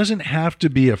doesn't have to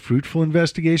be a fruitful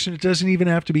investigation. It doesn't even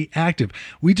have to be active.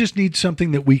 We just need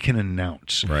something that we can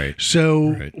announce. Right. So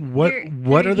Right. what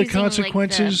They're are the using,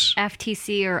 consequences? Like the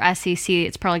FTC or SEC,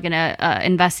 it's probably going to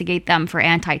investigate them for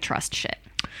antitrust shit.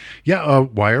 Yeah,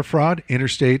 wire fraud,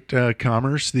 interstate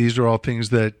commerce. These are all things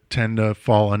that tend to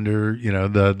fall under,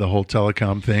 the whole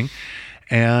telecom thing.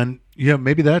 And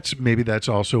maybe that's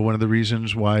also one of the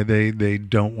reasons why they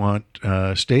don't want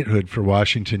statehood for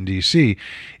Washington D.C.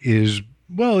 is,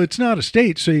 well, it's not a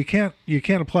state, so you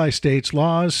can't apply states'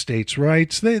 laws, states'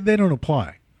 rights. They don't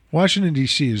apply. Washington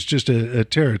D.C. is just a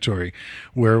territory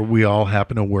where we all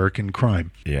happen to work and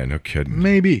crime. Yeah, no kidding.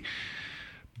 Maybe.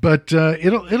 But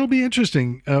it'll be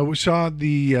interesting. We saw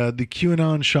the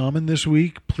QAnon shaman this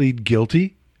week plead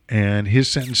guilty, and his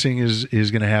sentencing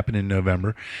is going to happen in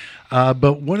November.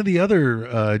 But one of the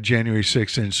other January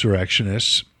 6th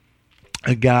insurrectionists,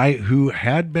 a guy who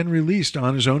had been released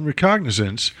on his own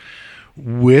recognizance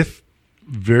with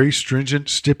very stringent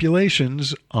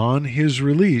stipulations on his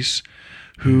release,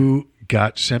 who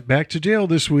got sent back to jail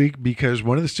this week because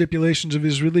one of the stipulations of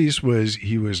his release was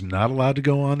he was not allowed to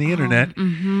go on the internet.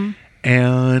 Mm-hmm.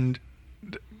 And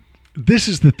this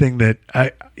is the thing that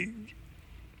I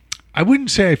wouldn't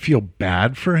say I feel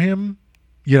bad for him,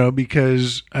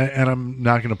 because and I'm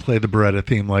not going to play the Beretta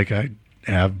theme like I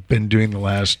have been doing the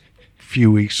last few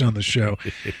weeks on the show.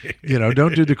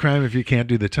 Don't do the crime if you can't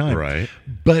do the time. Right.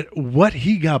 But what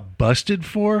he got busted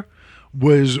for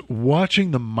was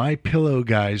watching the MyPillow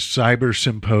guys cyber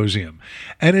symposium.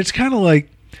 And it's kind of like,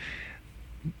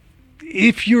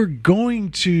 if you're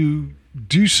going to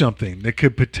do something that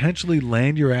could potentially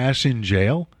land your ass in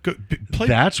jail,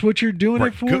 that's what you're doing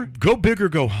it for? Go big or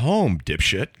go home,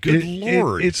 dipshit. Good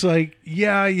Lord. It's like,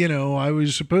 I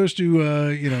was supposed to,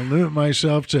 limit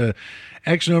myself to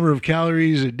X number of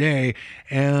calories a day.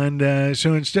 And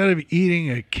so instead of eating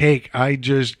a cake, I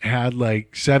just had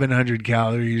like 700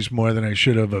 calories more than I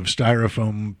should have of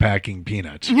styrofoam packing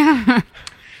peanuts.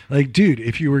 Like, dude,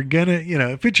 if you were going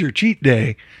to, if it's your cheat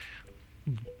day,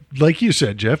 like you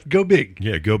said, Jeff, go big.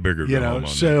 Yeah, go big or go home.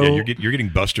 So yeah, you're getting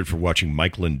busted for watching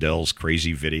Mike Lindell's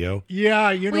crazy video.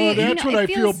 Yeah, that's what I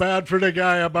feel bad for the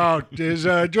guy about is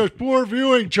just poor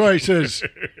viewing choices.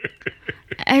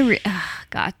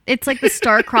 God, it's like the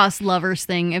star-crossed lovers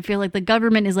thing. I feel like the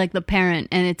government is like the parent,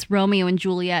 and it's Romeo and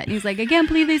Juliet. And he's like, I can't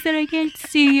believe they said I can't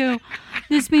see you.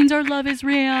 This means our love is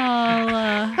real.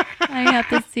 I have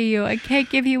to see you. I can't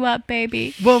give you up,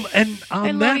 baby. Well, and on I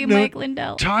that love you, note, Mike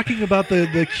Lindell. Talking about the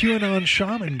QAnon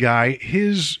shaman guy,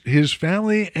 his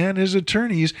family and his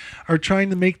attorneys are trying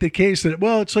to make the case that,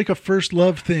 well, it's like a first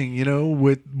love thing,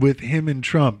 with him and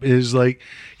Trump is like,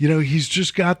 he's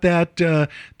just got that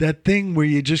thing where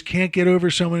you just can't get over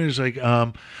someone who's like,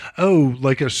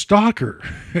 like a stalker.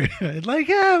 Like,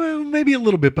 maybe a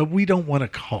little bit, but we don't want to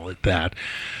call it that.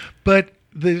 But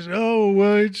there's,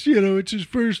 it's his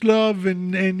first love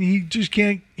and he just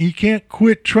can't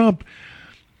quit Trump.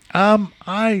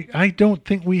 I don't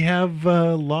think we have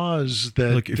laws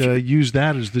that use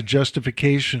that as the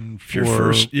justification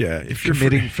for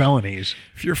committing felonies.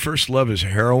 If your first love is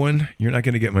heroin, you're not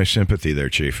going to get my sympathy there,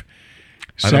 Chief.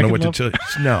 I don't know what to tell you.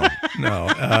 No.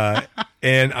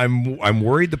 And I'm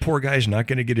worried the poor guy's not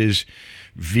going to get his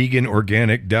vegan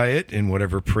organic diet in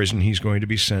whatever prison he's going to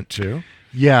be sent to.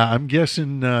 Yeah, I'm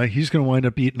guessing he's going to wind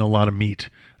up eating a lot of meat.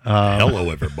 Hello,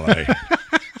 everybody.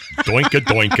 Doinka,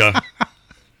 doinka.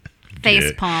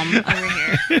 Face palm over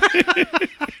here.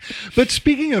 But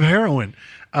speaking of heroin,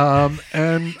 and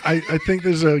I think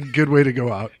this is a good way to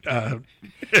go out. Not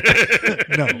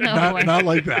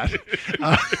like that.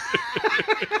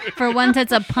 For once,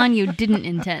 it's a pun you didn't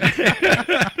intend.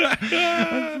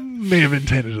 May have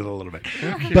intended it a little bit.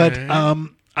 But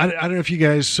I don't know if you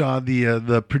guys saw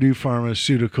the Purdue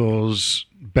Pharmaceuticals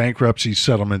bankruptcy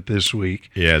settlement this week.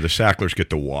 Yeah, the Sacklers get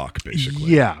to walk,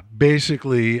 basically. Yeah,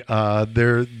 basically,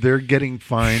 they're getting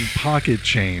fined pocket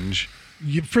change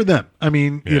for them. I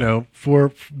mean,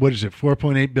 for what is it,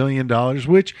 $4.8 billion,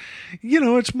 which,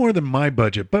 it's more than my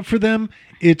budget, but for them,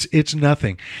 it's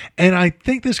nothing. And I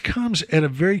think this comes at a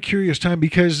very curious time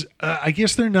because I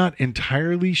guess they're not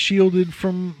entirely shielded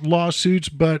from lawsuits,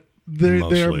 but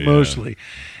they're mostly.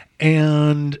 Yeah.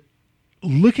 And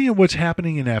looking at what's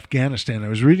happening in Afghanistan, I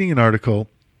was reading an article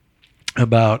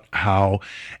about how,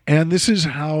 and this is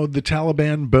how the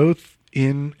Taliban, both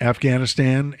in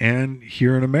Afghanistan and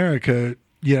here in America,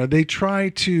 they try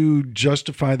to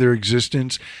justify their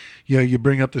existence. You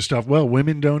bring up the stuff, well,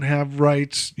 women don't have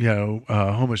rights,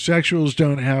 homosexuals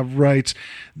don't have rights.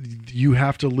 You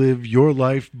have to live your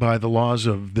life by the laws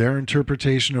of their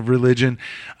interpretation of religion.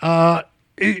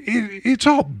 It's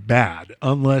all bad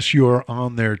unless you're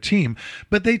on their team.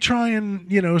 But they try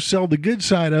and, sell the good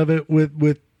side of it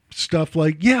with stuff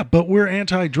like, yeah, but we're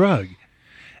anti-drug.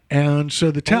 And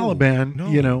so the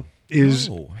Taliban,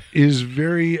 is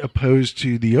very opposed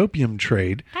to the opium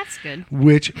trade. That's good.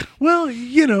 Which, well,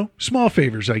 small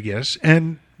favors, I guess.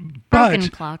 And, Broken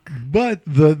clock. But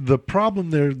the problem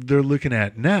they're looking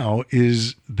at now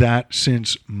is that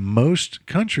since most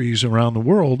countries around the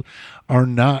world are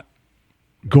not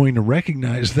going to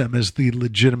recognize them as the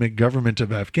legitimate government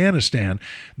of Afghanistan,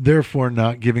 therefore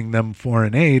not giving them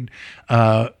foreign aid,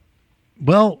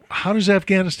 well, how does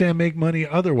Afghanistan make money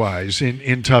otherwise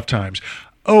in tough times?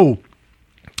 Oh,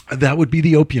 that would be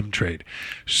the opium trade.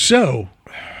 So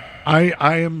I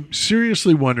am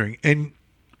seriously wondering, and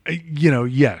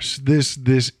yes,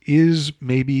 this is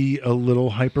maybe a little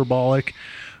hyperbolic,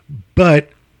 but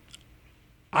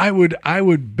I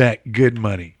would bet good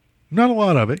money. Not a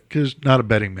lot of it, because not a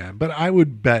betting man, but I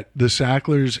would bet the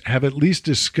Sacklers have at least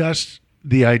discussed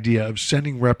the idea of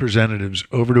sending representatives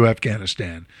over to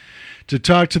Afghanistan to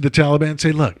talk to the Taliban and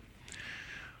say, look,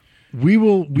 we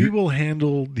will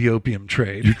handle the opium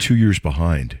trade. You're 2 years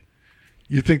behind.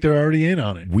 You think they're already in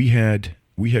on it? We had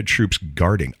troops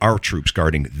guarding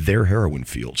their heroin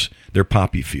fields, their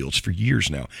poppy fields for years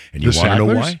now. And you The want to know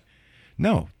Sacklers? why?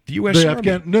 No, the U.S.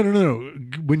 Army. No.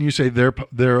 When you say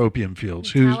their opium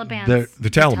fields, Taliban's. The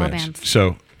Taliban. Taliban's.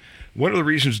 So one of the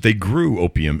reasons they grew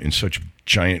opium in such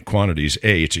giant quantities,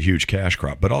 A, it's a huge cash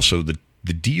crop, but also the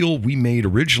deal we made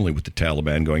originally with the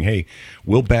Taliban going, hey,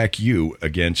 we'll back you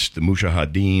against the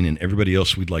Mujahideen and everybody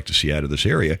else we'd like to see out of this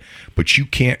area, but you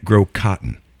can't grow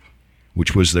cotton,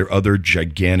 which was their other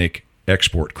gigantic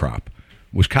export crop,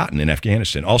 was cotton in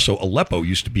Afghanistan. Also, Aleppo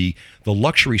used to be the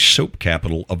luxury soap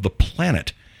capital of the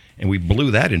planet, and we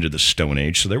blew that into the Stone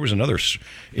Age, so there was another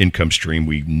income stream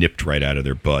we nipped right out of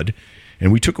their bud.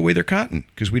 And we took away their cotton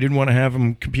because we didn't want to have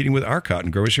them competing with our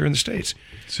cotton growers here in the States.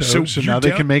 So now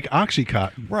they can make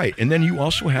Oxycontin. Right. And then you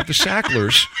also have the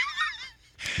Sacklers.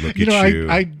 Look You at know, you.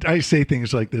 I say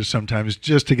things like this sometimes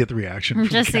just to get the reaction from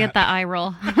Just to Kat. get the eye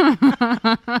roll.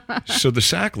 So the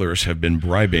Sacklers have been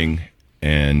bribing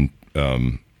and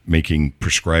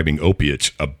prescribing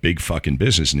opiates a big fucking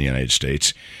business in the United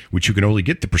States, which you can only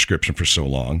get the prescription for so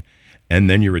long, and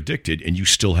then you're addicted, and you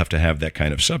still have to have that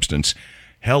kind of substance.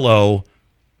 Hello,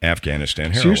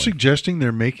 Afghanistan So heroin. you're suggesting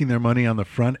they're making their money on the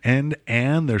front end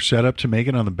and they're set up to make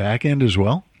it on the back end as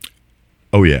well?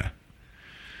 Oh, yeah.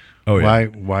 Oh, yeah.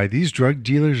 Why these drug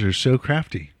dealers are so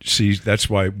crafty? See, that's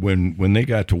why when they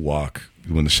got to walk,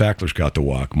 when the Sacklers got to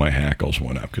walk, my hackles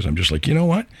went up because I'm just like, you know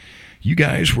what? You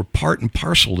guys were part and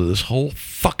parcel to this whole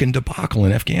fucking debacle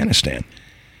in Afghanistan.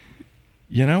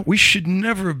 You know, we should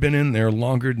never have been in there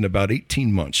longer than about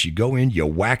 18 months. You go in, you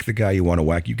whack the guy you want to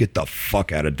whack, you get the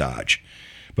fuck out of Dodge.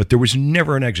 But there was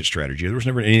never an exit strategy. There was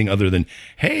never anything other than,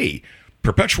 hey,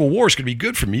 perpetual war is going to be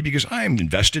good for me because I'm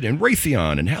invested in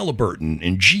Raytheon and Halliburton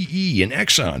and GE and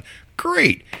Exxon.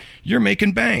 Great. You're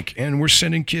making bank. And we're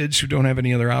sending kids who don't have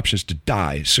any other options to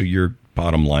die. So your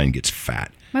bottom line gets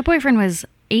fat. My boyfriend was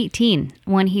 18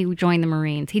 when he joined the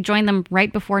Marines. He joined them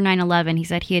right before 9/11. He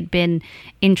said he had been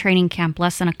in training camp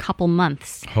less than a couple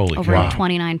months. Holy over cow. in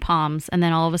 29 Palms. And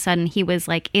then all of a sudden he was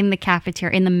like in the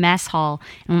cafeteria, in the mess hall,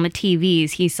 and on the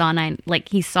TVs, he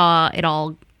saw it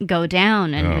all go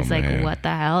down, and Oh, he was like, man. what the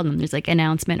hell? And there's like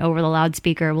announcement over the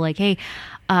loudspeaker like, hey,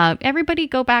 everybody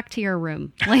go back to your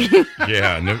room. Like,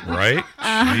 Yeah, no, right?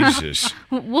 Jesus.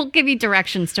 we'll give you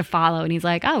directions to follow. And he's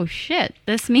like, oh shit,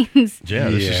 this means Yeah,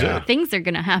 this is Yeah. it. things are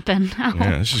gonna happen now.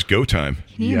 Yeah, this is go time.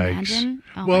 Can you Yikes. imagine?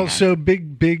 Oh my Well, God. so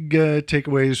big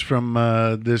takeaways from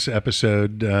this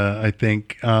episode. I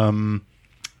think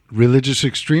religious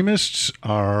extremists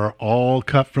are all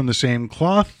cut from the same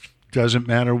cloth. Doesn't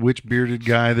matter which bearded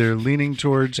guy they're leaning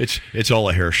towards. It's all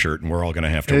a hair shirt, and we're all going to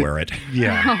have to wear it.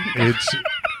 Yeah,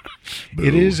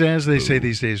 it is, as they say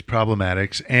these days,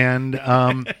 problematics, and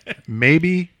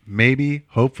maybe,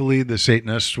 hopefully, the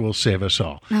Satanists will save us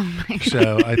all. Oh my God.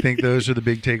 So I think those are the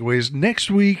big takeaways. Next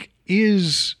week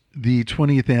is the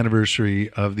 20th anniversary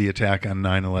of the attack on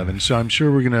 9/11, so I'm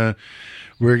sure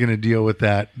we're gonna deal with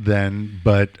that then.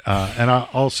 But and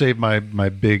I'll save my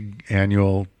big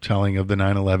annual telling of the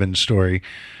 9/11 story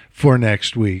for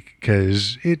next week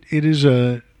because it is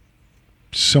a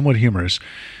somewhat humorous.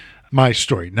 My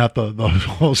story, not the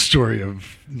whole story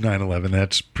of 9/11.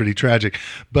 That's pretty tragic.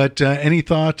 But any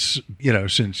thoughts,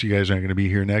 since you guys aren't going to be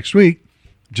here next week,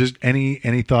 just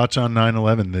any thoughts on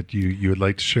 9/11 that you would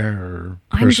like to share, or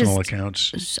personal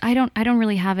accounts? I don't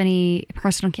really have any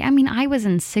personal. I mean, I was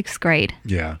in 6th grade.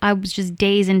 Yeah. I was just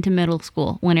days into middle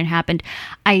school when it happened.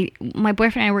 My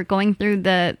boyfriend and I were going through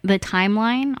the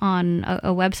timeline on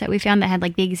a website we found that had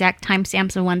like the exact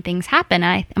timestamps of when things happened.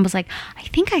 And I was like, I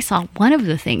think I saw one of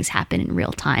the things happen in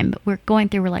real time. But we're going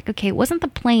through. We're like, okay, it wasn't the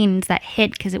planes that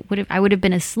hit because I would have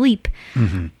been asleep.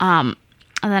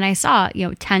 And then I saw,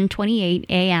 10:28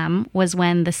 a.m. was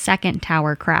when the second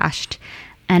tower crashed.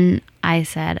 And I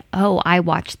said, oh, I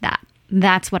watched that.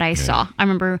 That's what I saw. I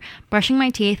remember brushing my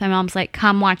teeth. My mom's like,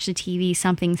 come watch the TV.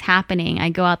 Something's happening. I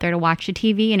go out there to watch the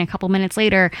TV, and a couple minutes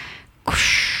later,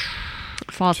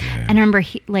 falls. And I remember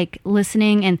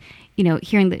listening and,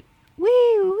 hearing the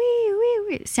wee, wee, wee,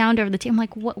 wee sound over the TV. I'm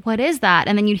like, what is that?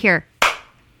 And then you'd hear,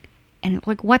 and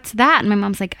like, what's that? And my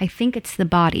mom's like, I think it's the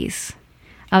bodies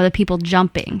of the people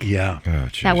jumping Yeah. Oh,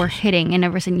 that were hitting. And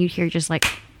ever since you'd hear just like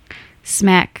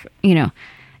smack,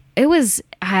 it was,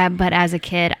 but as a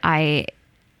kid, I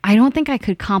don't think I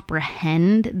could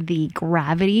comprehend the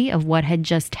gravity of what had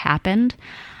just happened.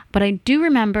 But I do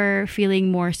remember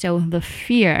feeling more so the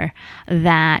fear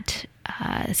that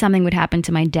something would happen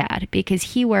to my dad, because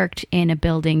he worked in a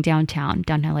building downtown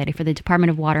LA for the Department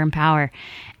of Water and Power.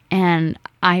 And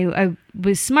I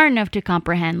was smart enough to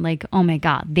comprehend, like, oh my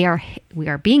God, we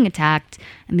are being attacked,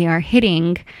 and they are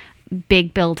hitting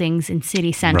big buildings in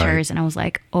city centers. Right. And I was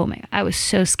like, oh my, I was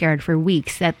so scared for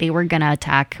weeks that they were going to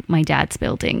attack my dad's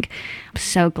building. I'm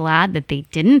so glad that they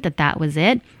didn't, that was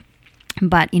it.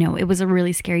 But, it was a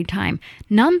really scary time.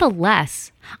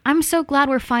 Nonetheless, I'm so glad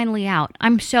we're finally out.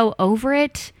 I'm so over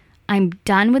it. I'm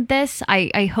done with this.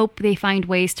 I hope they find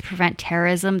ways to prevent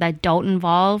terrorism that don't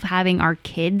involve having our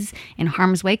kids in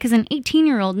harm's way. Because an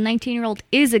 18-year-old, 19-year-old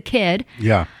is a kid.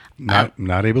 Yeah.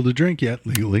 Not able to drink yet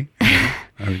legally.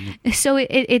 So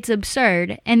it's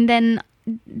absurd. And then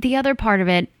the other part of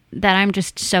it that I'm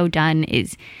just so done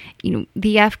is,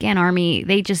 the Afghan army,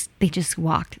 they just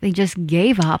walked. They just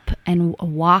gave up and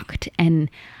walked, and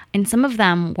some of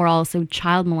them were also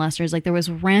child molesters. Like, there was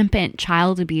rampant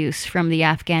child abuse from the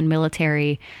Afghan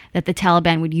military that the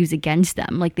Taliban would use against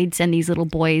them. Like, they'd send these little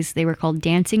boys, they were called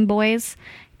dancing boys,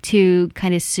 to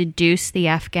kind of seduce the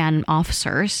Afghan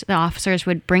officers. The officers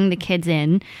would bring the kids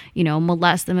in,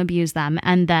 molest them, abuse them,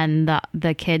 and then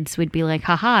the kids would be like,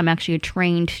 haha, I'm actually a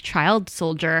trained child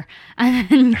soldier, and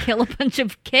then kill a bunch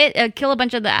of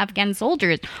the Afghan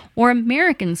soldiers or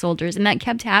American soldiers. And that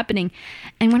kept happening.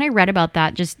 And when I read about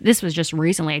that, this was just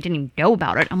recently, I didn't even know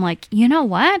about it. I'm like, you know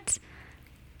what?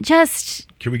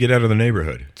 Can we get out of the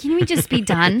neighborhood? Can we just be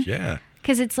done? Yeah.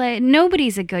 Because it's like,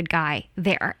 nobody's a good guy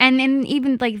there. And then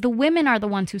even like the women are the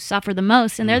ones who suffer the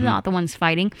most, and they're not the ones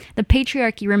fighting. The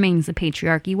patriarchy remains the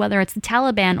patriarchy. Whether it's the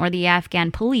Taliban or the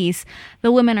Afghan police,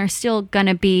 the women are still going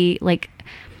to be like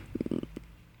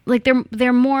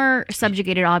they're more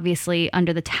subjugated, obviously,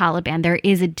 under the Taliban. There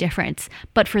is a difference.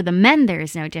 But for the men, there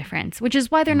is no difference, which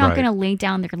is why they're not Right. going to lay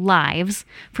down their lives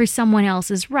for someone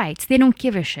else's rights. They don't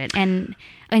give a shit. And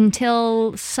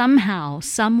until somehow,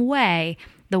 some way,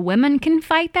 the women can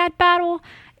fight that battle,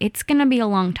 it's going to be a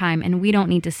long time, and we don't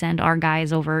need to send our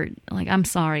guys over. Like, I'm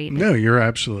sorry. No, you're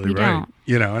absolutely We right. don't.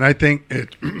 And I think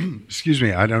excuse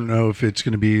me, I don't know if it's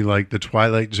going to be like the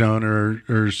Twilight Zone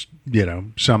or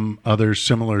some other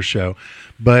similar show,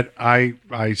 but I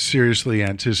seriously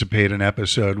anticipate an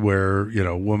episode where,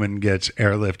 a woman gets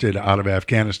airlifted out of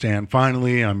Afghanistan.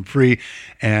 Finally, I'm free,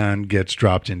 and gets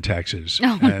dropped in Texas,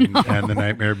 and the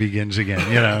nightmare begins again.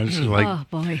 It's like Oh,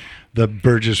 boy. the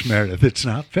Burgess Meredith. It's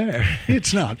not fair.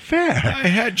 It's not fair. I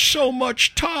had so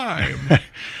much time.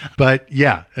 But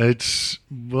yeah,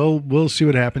 we'll see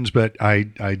what happens. But I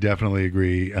definitely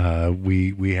agree.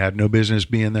 We had no business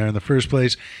being there in the first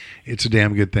place. It's a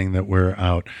damn good thing that we're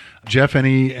out. Jeff,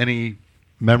 any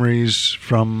memories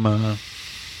from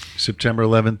September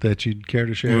 11th that you'd care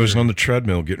to share? I was on the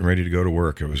treadmill getting ready to go to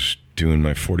work. I was doing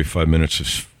my 45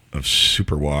 minutes of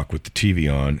super walk with the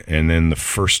TV on, and then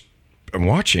I'm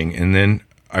watching, and then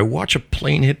I watch a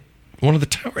plane hit one of the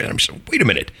towers, and I'm saying, wait a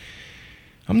minute.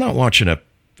 I'm not watching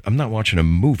a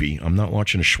movie. I'm not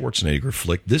watching a Schwarzenegger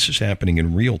flick. This is happening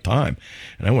in real time.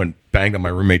 And I went banged on my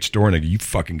roommate's door, and I go, you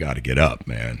fucking got to get up,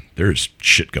 man. There's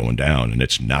shit going down, and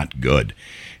it's not good.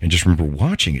 And just remember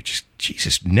watching it. Just,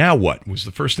 Jesus, now what? Was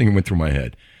the first thing that went through my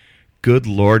head. Good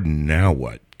Lord, now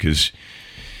what? Because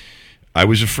I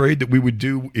was afraid that we would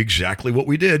do exactly what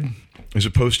we did, as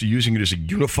opposed to using it as a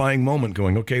unifying moment,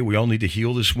 going, okay, we all need to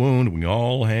heal this wound. We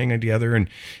all hang together, and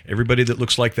everybody that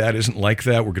looks like that isn't like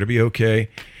that. We're going to be okay.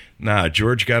 Nah,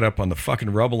 George got up on the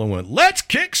fucking rubble and went, let's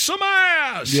kick some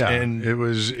ass. Yeah, And it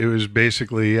was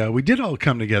basically, we did all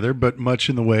come together, but much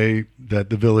in the way that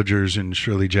the Villagers and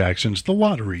Shirley Jackson's The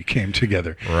Lottery came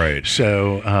together. Right.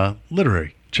 So,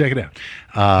 literary, check it out.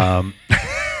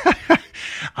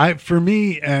 For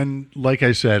me, and like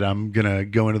I said, I'm going to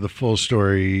go into the full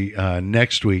story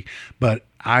next week, but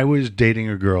I was dating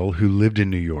a girl who lived in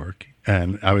New York,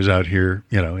 and I was out here,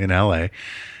 in LA,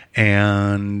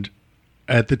 and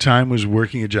at the time was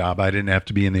working a job. I didn't have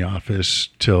to be in the office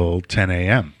till 10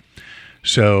 a.m.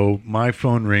 So my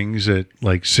phone rings at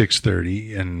like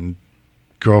 6:30, and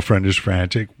girlfriend is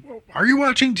frantic. Are you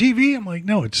watching TV? I'm like,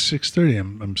 no, it's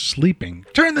 6:30. I'm sleeping.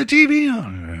 Turn the TV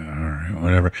on. All right,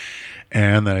 whatever.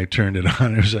 And then I turned it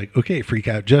on. It was like, okay, freak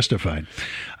out justified.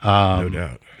 No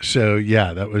doubt. So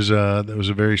yeah, that was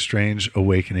a very strange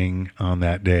awakening on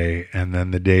that day, and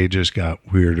then the day just got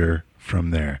weirder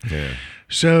from there. Yeah.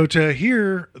 So to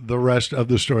hear the rest of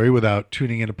the story without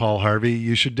tuning into Paul Harvey,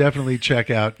 you should definitely check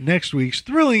out next week's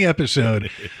thrilling episode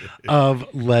of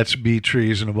Let's Be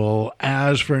Treasonable.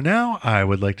 As for now, I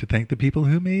would like to thank the people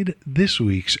who made this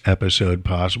week's episode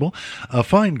possible. A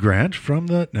fine grant from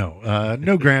the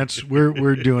no grants.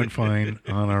 We're doing fine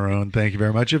on our own. Thank you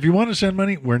very much. If you want to send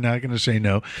money, we're not going to say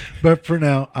no. But for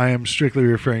now, I am strictly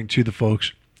referring to the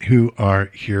folks who are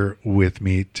here with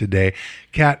me today.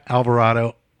 Kat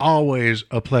Alvarado, always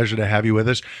a pleasure to have you with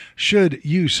us. Should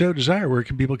you so desire, where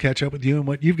can people catch up with you and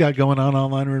what you've got going on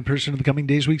online or in person in the coming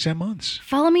days, weeks, and months?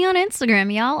 Follow me on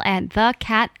Instagram, y'all, at the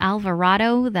Cat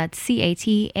Alvarado. That's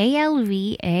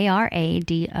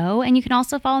CATALVARADO. And you can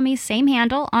also follow me, same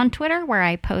handle, on Twitter, where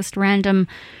I post random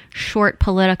short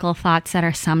political thoughts that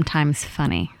are sometimes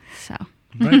funny. So.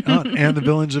 Right on. And the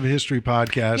Villains of History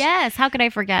podcast. Yes, how could I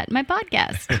forget my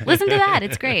podcast? Listen to that.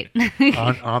 It's great.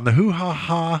 on the Hoo Ha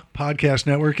Ha Podcast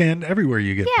Network and everywhere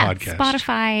you get podcasts.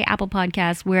 Spotify, Apple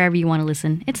Podcasts, wherever you want to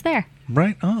listen. It's there.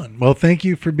 Right on. Well, thank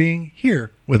you for being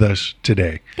here with us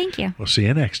today. Thank you. We'll see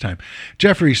you next time.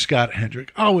 Jeffrey Scott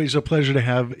Hendrick, always a pleasure to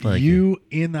have you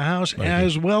in the house,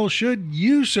 as well should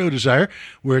you so desire.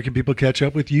 Where can people catch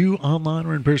up with you online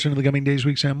or in person in the coming days,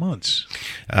 weeks, and months?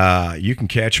 You can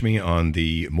catch me on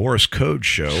the Morse Code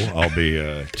Show. I'll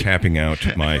be tapping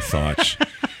out my thoughts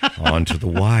onto the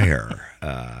wire.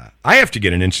 I have to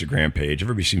get an Instagram page.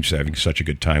 Everybody seems to be having such a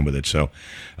good time with it. So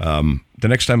the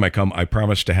next time I come, I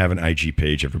promise to have an IG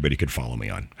page everybody could follow me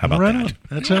on. How about Right that? on.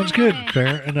 That sounds good.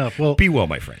 Fair enough. Well, Be well,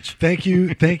 my friends. Thank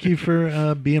you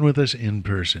for being with us in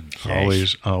person.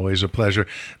 Yes. Always a pleasure.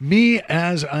 Me,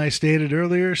 as I stated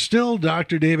earlier, still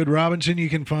Dr. David Robinson. You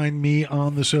can find me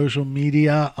on the social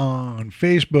media on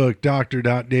Facebook,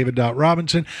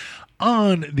 dr.david.robinson.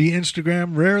 On the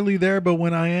Instagram, rarely there, but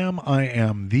when I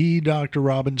am the Dr.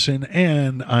 Robinson,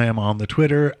 and I am on the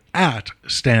Twitter at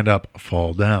Stand Up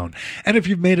Fall Down. And if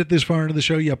you've made it this far into the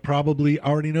show, you probably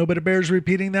already know, but it bears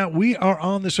repeating that we are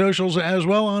on the socials as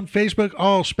well. On Facebook,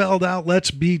 all spelled out,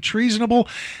 Let's Be Treasonable.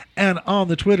 And on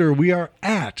the Twitter, we are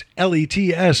at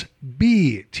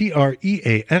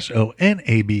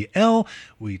LETSBTREASONABL.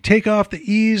 We take off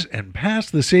the E's and pass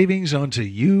the savings onto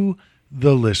you,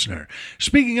 the listener.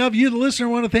 Speaking of you, the listener,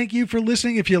 I want to thank you for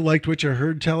listening. If you liked what you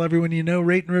heard, tell everyone you know,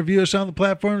 rate and review us on the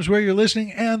platforms where you're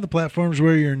listening and the platforms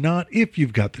where you're not, if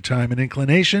you've got the time and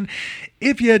inclination.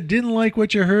 If you didn't like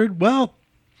what you heard, well,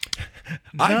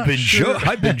 I've been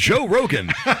Joe Rogan.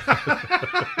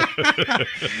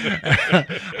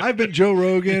 I've been Joe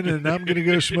Rogan, and I'm going to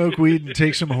go smoke weed and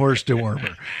take some horse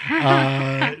dewormer.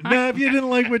 Now, if you didn't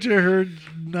like what you heard,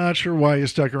 not sure why you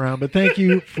stuck around, but thank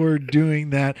you for doing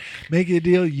that. Make it a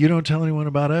deal. You don't tell anyone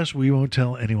about us. We won't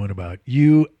tell anyone about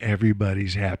you.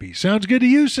 Everybody's happy. Sounds good to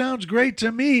you? Sounds great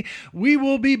to me. We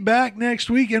will be back next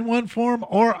week in one form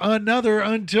or another.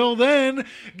 Until then,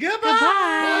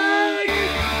 goodbye.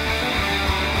 Bye.